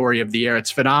question the story of the year. It's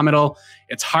phenomenal.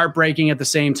 It's heartbreaking at the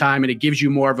same time. And it gives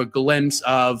you more of a glimpse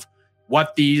of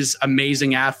what these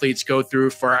amazing athletes go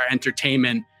through for our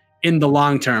entertainment in the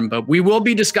long term. But we will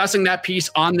be discussing that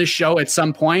piece on this show at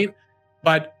some point.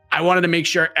 But I wanted to make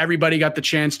sure everybody got the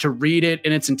chance to read it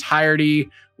in its entirety,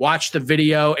 watch the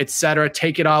video, etc.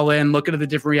 Take it all in, look at the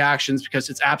different reactions because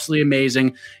it's absolutely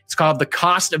amazing. It's called The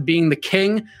Cost of Being the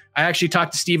King. I actually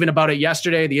talked to Steven about it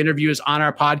yesterday. The interview is on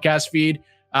our podcast feed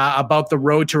about the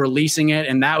road to releasing it.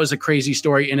 And that was a crazy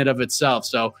story in and of itself.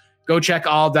 So go check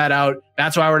all of that out.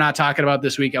 That's why we're not talking about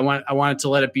this week. I wanted to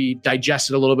let it be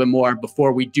digested a little bit more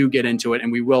before we do get into it.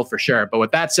 And we will for sure. But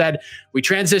with that said, we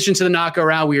transition to the knockout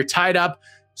round. We are tied up.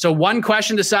 So one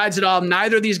question decides it all.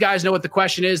 Neither of these guys know what the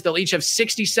question is. They'll each have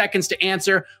 60 seconds to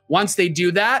answer. Once they do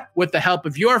that, with the help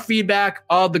of your feedback,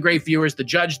 all the great viewers, the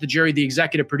judge, the jury, the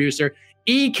executive producer,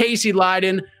 Casey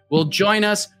Leydon will join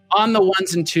us on the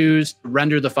ones and twos to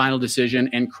render the final decision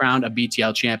and crown a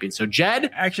BTL champion. So Jed,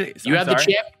 actually, you have the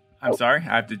champ. I'm sorry.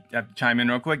 I have to chime in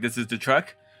real quick. This is the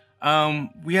truck.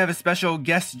 We have a special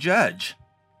guest judge.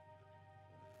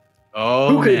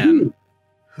 Oh, man.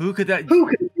 Who could it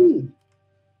be?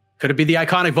 Could it be the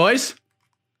iconic voice?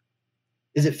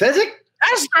 Is it Fezzik?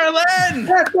 Esther Lynn!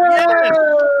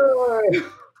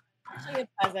 Actually,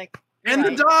 it's Fezzik. And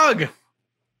the dog.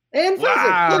 And Fezzik.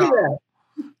 Wow. Look at that.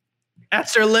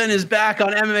 Esther Lynn is back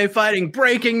on MMA Fighting.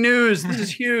 Breaking news. This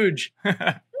is huge.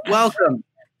 Welcome.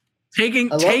 Taking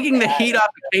the heat off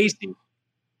of Casey.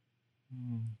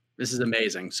 This is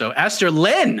amazing. So Esther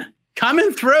Lynn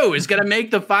coming through is going to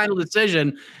make the final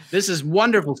decision. This is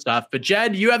wonderful stuff. But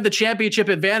Jed, you have the championship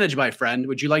advantage, my friend.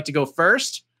 Would you like to go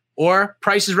first or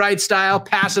Price is Right style,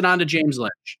 pass it on to James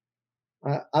Lynch?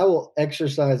 I will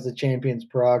exercise the champion's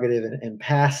prerogative and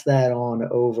pass that on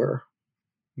over.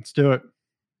 Let's do it.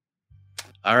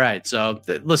 All right. So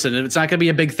listen, it's not going to be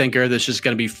a big thinker. This is just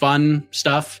going to be fun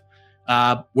stuff.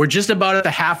 We're just about at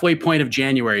the halfway point of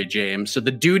January, James. So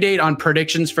the due date on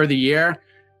predictions for the year,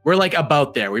 we're like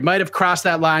about there. We might have crossed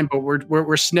that line, but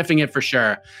we're sniffing it for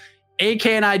sure. AK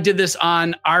and I did this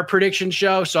on our prediction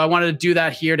show, so I wanted to do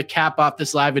that here to cap off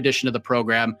this live edition of the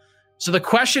program. So the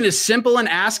question is simple in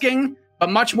asking,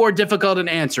 but much more difficult in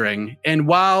answering. And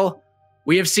while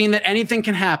We have seen that anything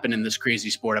can happen in this crazy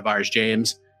sport of ours,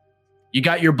 James. You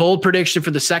got your bold prediction for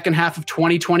the second half of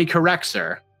 2020 correct,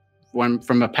 sir,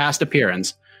 from a past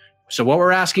appearance. So what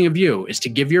we're asking of you is to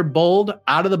give your bold,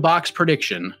 out-of-the-box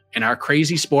prediction in our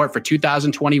crazy sport for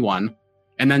 2021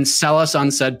 and then sell us on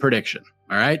said prediction.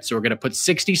 All right? So we're going to put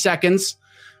 60 seconds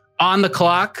on the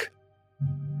clock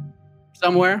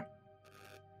somewhere.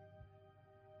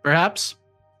 Perhaps.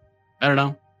 I don't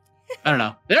know.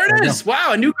 There it is.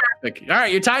 Wow, a new graphic. All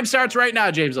right, your time starts right now,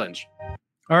 James Lynch.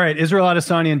 All right, Israel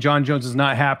Adesanya and John Jones is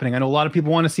not happening. I know a lot of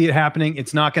people want to see it happening.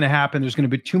 It's not going to happen. There's going to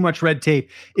be too much red tape.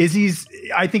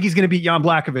 I think he's going to beat Jan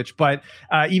Blachowicz, but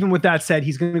even with that said,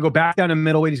 he's going to go back down to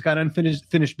middleweight. He's got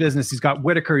unfinished business. He's got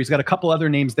Whitaker. He's got a couple other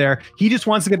names there. He just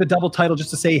wants to get the double title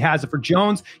just to say he has it. For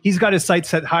Jones, he's got his sights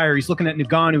set higher. He's looking at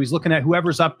Ngannou. He's looking at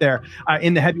whoever's up there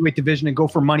in the heavyweight division and go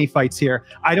for money fights here.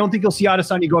 I don't think you'll see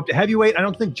Adesanya go up to heavyweight. I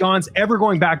don't think John's ever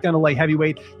going back down to light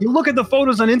heavyweight. You look at the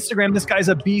photos on Instagram, this guy's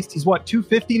a beast. He's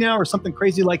 250 now or something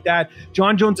crazy like that.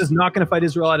 John Jones is not going to fight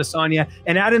Israel Adesanya.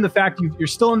 And add in the fact you're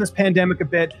still in this pandemic a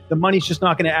bit. The money's just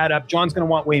not going to add up. John's going to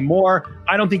want way more.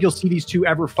 I don't think you'll see these two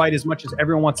ever fight as much as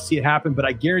everyone wants to see it happen. But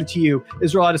I guarantee you,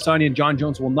 Israel Adesanya and John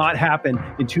Jones will not happen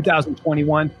in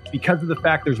 2021 because of the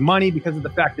fact there's money, because of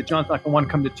the fact that John's not going to want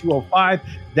to come to 205.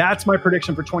 That's my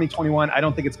prediction for 2021. I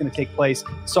don't think it's going to take place.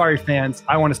 Sorry, fans.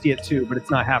 I want to see it too, but it's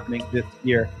not happening this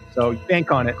year. So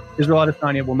bank on it. Israel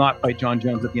Adesanya will not fight John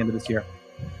Jones at the end of this year.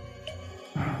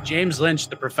 James Lynch,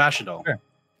 the professional, sure.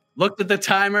 Looked at the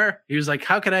timer. He was like,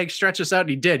 how can I stretch this out? And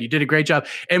he did. You did a great job.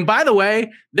 And by the way,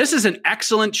 this is an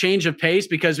excellent change of pace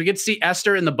because we get to see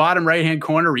Esther in the bottom right-hand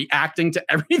corner reacting to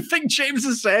everything James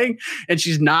is saying. And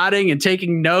she's nodding and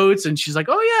taking notes. And she's like,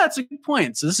 oh, yeah, that's a good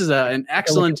point. So this is an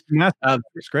excellent.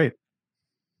 It's great.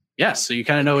 Yes, so you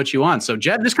kind of know what you want. So,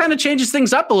 Jed, this kind of changes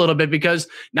things up a little bit because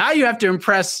now you have to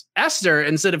impress Esther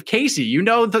instead of Casey. You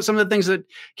know some of the things that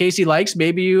Casey likes.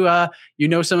 Maybe you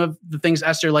know some of the things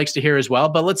Esther likes to hear as well.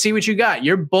 But let's see what you got.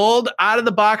 Your bold,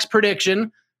 out-of-the-box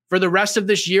prediction for the rest of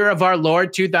this year of our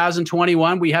Lord,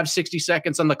 2021. We have 60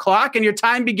 seconds on the clock, and your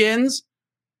time begins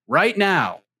right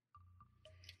now.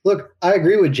 Look, I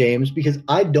agree with James because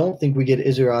I don't think we get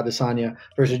Israel Adesanya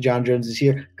versus John Jones this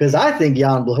year because I think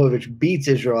Jan Blachowicz beats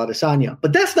Israel Adesanya.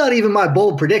 But that's not even my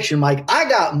bold prediction, Mike. I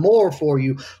got more for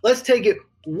you. Let's take it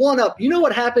one up. You know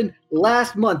what happened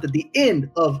last month at the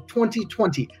end of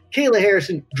 2020? Kayla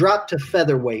Harrison dropped to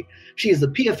featherweight. She is the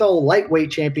PFL lightweight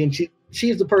champion. She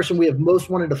is the person we have most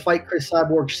wanted to fight Chris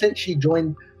Cyborg since she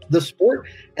joined the sport,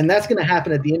 and that's going to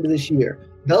happen at the end of this year.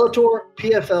 Bellator,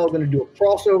 PFL going to do a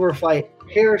crossover fight,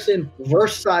 Harrison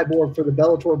versus Cyborg for the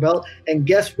Bellator belt. And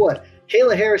guess what?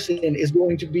 Kayla Harrison is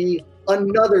going to be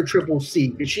another Triple C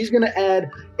because she's going to add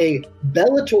a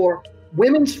Bellator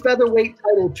women's featherweight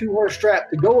title to her strap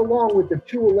to go along with the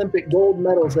 2 Olympic gold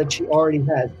medals that she already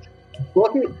has.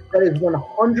 Book it. That is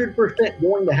 100%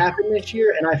 going to happen this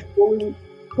year, and I fully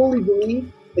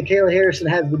believe that Kayla Harrison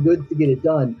has the goods to get it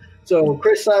done. So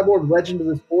Chris Cyborg, legend of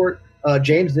the sport,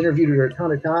 James interviewed her a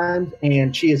ton of times,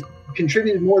 and she has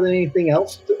contributed more than anything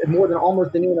else, more than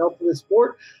almost anyone else to this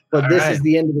sport. But this is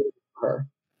the end of it for her.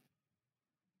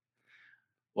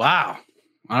 Wow.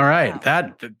 All right. Wow.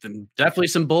 That definitely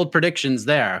some bold predictions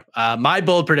there. My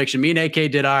bold prediction, me and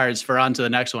AK did ours for on to the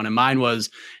next one. And mine was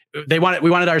we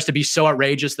wanted ours to be so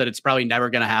outrageous that it's probably never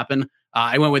going to happen.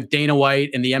 I went with Dana White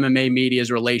and the MMA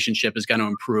media's relationship is going to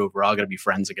improve. We're all going to be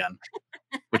friends again,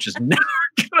 which is never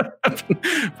going to happen.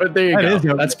 But there you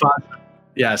go. That's possible.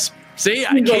 Yes. See,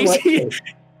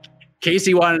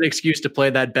 Casey wanted an excuse to play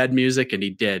that bed music, and he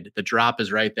did. The drop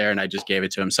is right there, and I just gave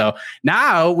it to him. So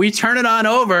now we turn it on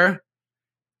over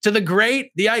to the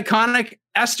great, the iconic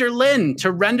Esther Lynn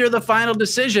to render the final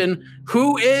decision.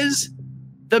 Who is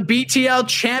the BTL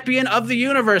champion of the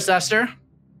universe, Esther?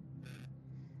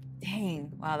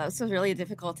 Dang. Wow, that was really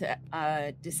difficult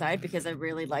to decide because I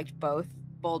really liked both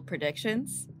bold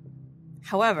predictions.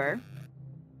 However,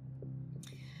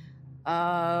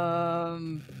 but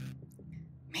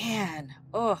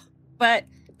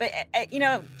you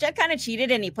know, Jed kind of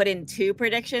cheated and he put in 2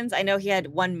 predictions. I know he had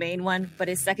one main one, but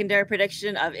his secondary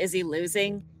prediction of Izzy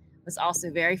losing was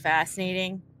also very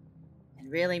fascinating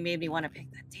and really made me want to pick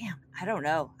that. Damn, I don't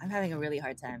know. I'm having a really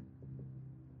hard time.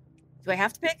 Do I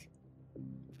have to pick?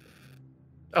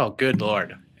 Oh, good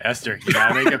Lord. Esther, you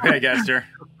gotta make a pick, Esther.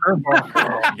 You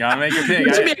gotta make a pick.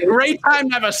 This would be a great time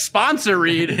to have a sponsor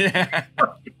read. Yeah.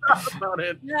 About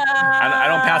it. I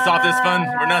don't pass off this fund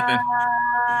for nothing.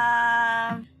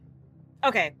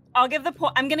 Okay, I'll give the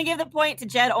point. I'm gonna give the point to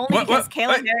Jed only because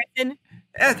Kayla Harrison.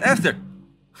 Esther,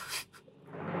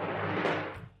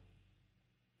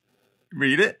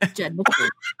 read it. Jed.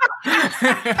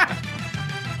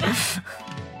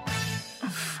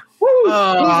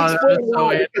 Oh, that's so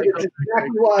exactly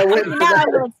why I went for Now I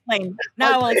that. will explain.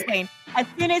 Now I will explain. As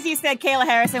soon as you said Kayla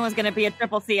Harrison was going to be a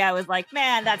triple C, I was like,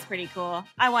 man, that's pretty cool.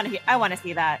 I want to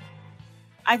see that.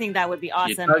 I think that would be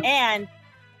awesome. And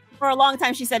for a long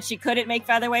time, she said she couldn't make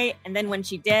featherweight, and then when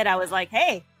she did, I was like,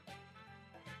 hey,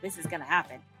 this is going to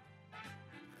happen.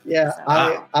 Yeah,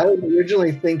 I was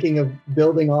originally thinking of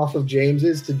building off of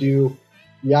James's to do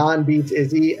Jan beats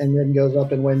Izzy and then goes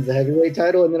up and wins the heavyweight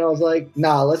title. And then I was like,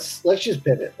 nah, let's just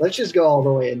pivot. Let's just go all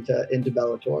the way into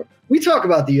Bellator. We talk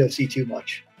about the UFC too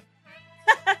much.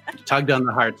 Tugged on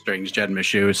the heartstrings, Jed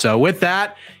Meshew. So with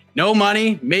that, no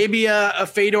money, maybe a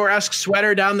Fedor-esque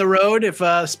sweater down the road if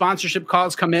sponsorship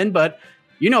calls come in. But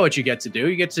you know what you get to do.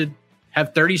 You get to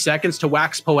have 30 seconds to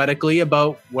wax poetically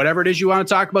about whatever it is you want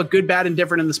to talk about, good, bad, and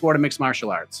different in the sport of mixed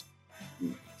martial arts.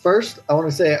 First, I want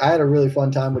to say I had a really fun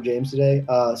time with James today,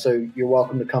 so you're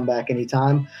welcome to come back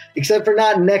anytime, except for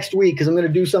not next week because I'm going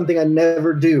to do something I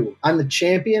never do. I'm the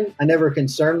champion. I never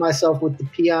concern myself with the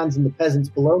peons and the peasants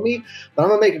below me, but I'm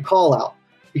going to make a call out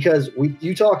because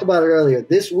you talked about it earlier.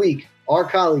 This week, our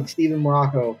colleague, Stephen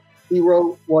Morocco, he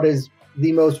wrote what is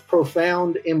the most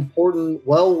profound, important,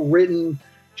 well-written,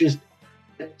 just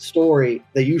story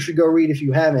that you should go read if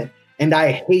you haven't, and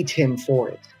I hate him for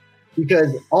it.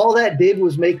 Because all that did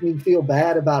was make me feel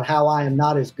bad about how I am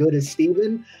not as good as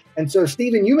Steven. And so,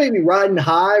 Steven, you may be riding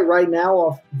high right now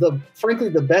off frankly,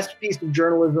 the best piece of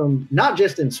journalism, not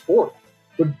just in sport,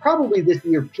 but probably this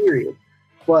year, period.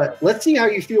 But let's see how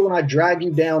you feel when I drag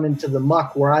you down into the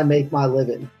muck where I make my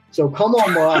living. So come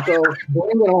on, Morocco,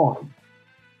 bring it on.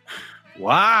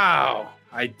 Wow.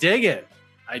 I dig it.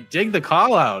 I dig the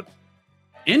call out.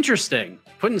 Interesting.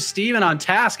 Putting Steven on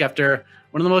task after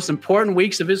one of the most important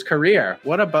weeks of his career.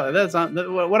 What a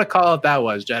call out that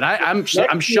was, Jed. I'm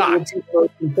shocked. The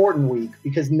most important week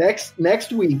because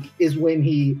next week is when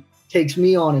he takes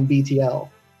me on in BTL.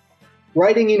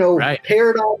 Writing,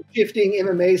 paradigm shifting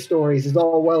MMA stories is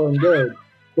all well and good,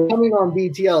 but coming on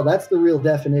BTL, that's the real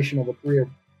definition of a career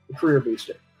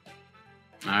booster.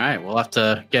 All right, we'll have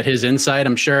to get his insight.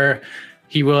 I'm sure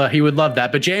he would love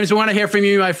that. But James, we want to hear from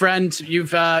you, my friend. You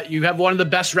have one of the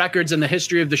best records in the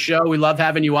history of the show. We love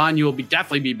having you on. You will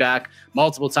definitely be back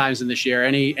multiple times in this year.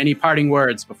 Any parting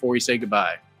words before we say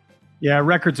goodbye? Yeah,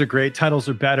 records are great. Titles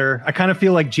are better. I kind of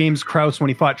feel like James Krause when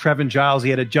he fought Trevin Giles. He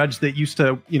had a judge that used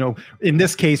to, in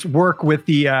this case, work with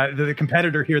the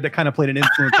competitor here that kind of played an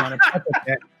influence on him.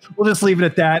 Okay. We'll just leave it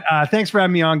at that. Thanks for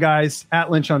having me on, guys. At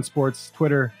Lynch on Sports,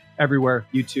 Twitter, everywhere,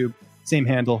 YouTube. Same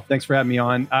handle. Thanks for having me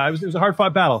on. It was a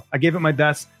hard-fought battle. I gave it my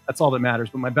best. That's all that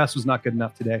matters. But my best was not good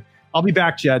enough today. I'll be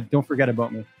back, Jed. Don't forget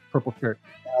about me. Purple shirt.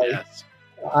 Yes.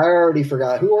 I already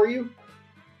forgot. Who are you?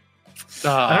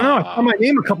 I don't know. I saw my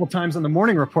name a couple times on the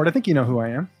morning report. I think you know who I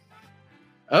am.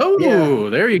 Oh, yeah.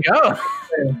 There you go.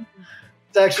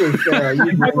 It's actually fair.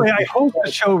 I host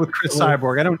a show with Chris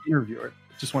Cyborg. I don't interview her.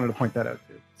 Just wanted to point that out,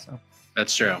 too. So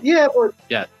that's true. Yeah, but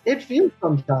yeah, it feels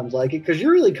sometimes like it because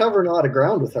you're really covering a lot of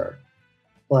ground with her.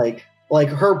 Like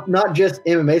her, not just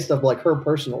MMA stuff, like her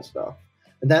personal stuff.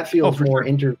 And that feels more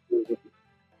interview.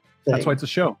 That's why it's a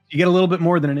show. You get a little bit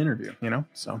more than an interview,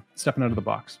 So stepping out of the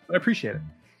box. But I appreciate it.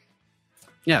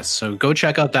 Yes, so go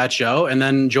check out that show and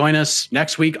then join us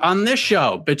next week on this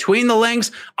show, Between the Links,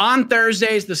 on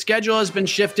Thursdays. The schedule has been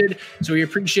shifted, so we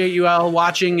appreciate you all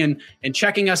watching and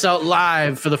checking us out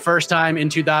live for the first time in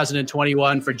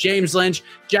 2021. For James Lynch,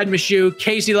 Jed Meshew,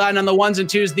 Casey Ladden on the ones and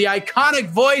twos, the iconic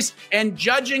voice and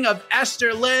judging of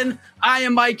Esther Lynn, I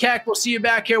am Mike Heck. We'll see you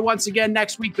back here once again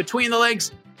next week, Between the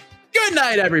Links. Good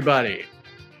night, everybody.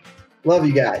 Love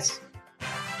you guys.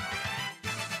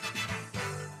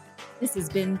 This has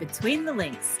been Between the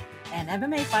Links, an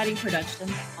MMA fighting production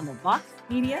on the Vox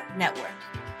Media Network.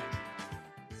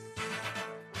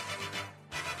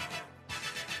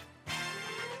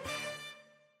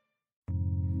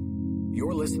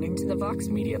 You're listening to the Vox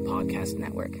Media Podcast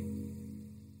Network.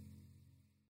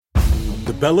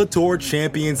 The Bellator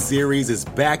Champion Series is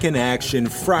back in action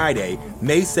Friday,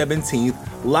 May 17th,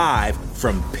 live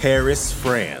from Paris,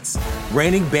 France.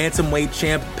 Reigning bantamweight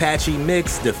champ Patchy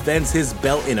Mix defends his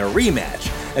belt in a rematch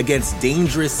against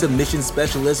dangerous submission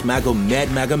specialist Magomed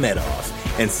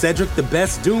Magomedov. And Cedric the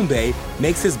Best Doumbé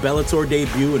makes his Bellator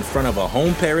debut in front of a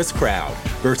home Paris crowd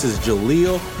versus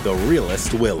Jaleel the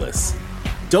Realist Willis.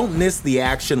 Don't miss the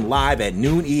action live at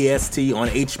noon EST on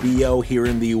HBO here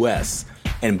in the US.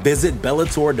 And visit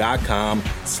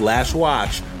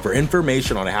Bellator.com/watch for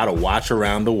information on how to watch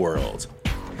around the world.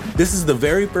 This is the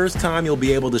very first time you'll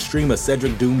be able to stream a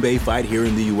Cedric Doumbé fight here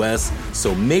in the US,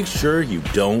 so make sure you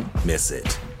don't miss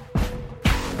it.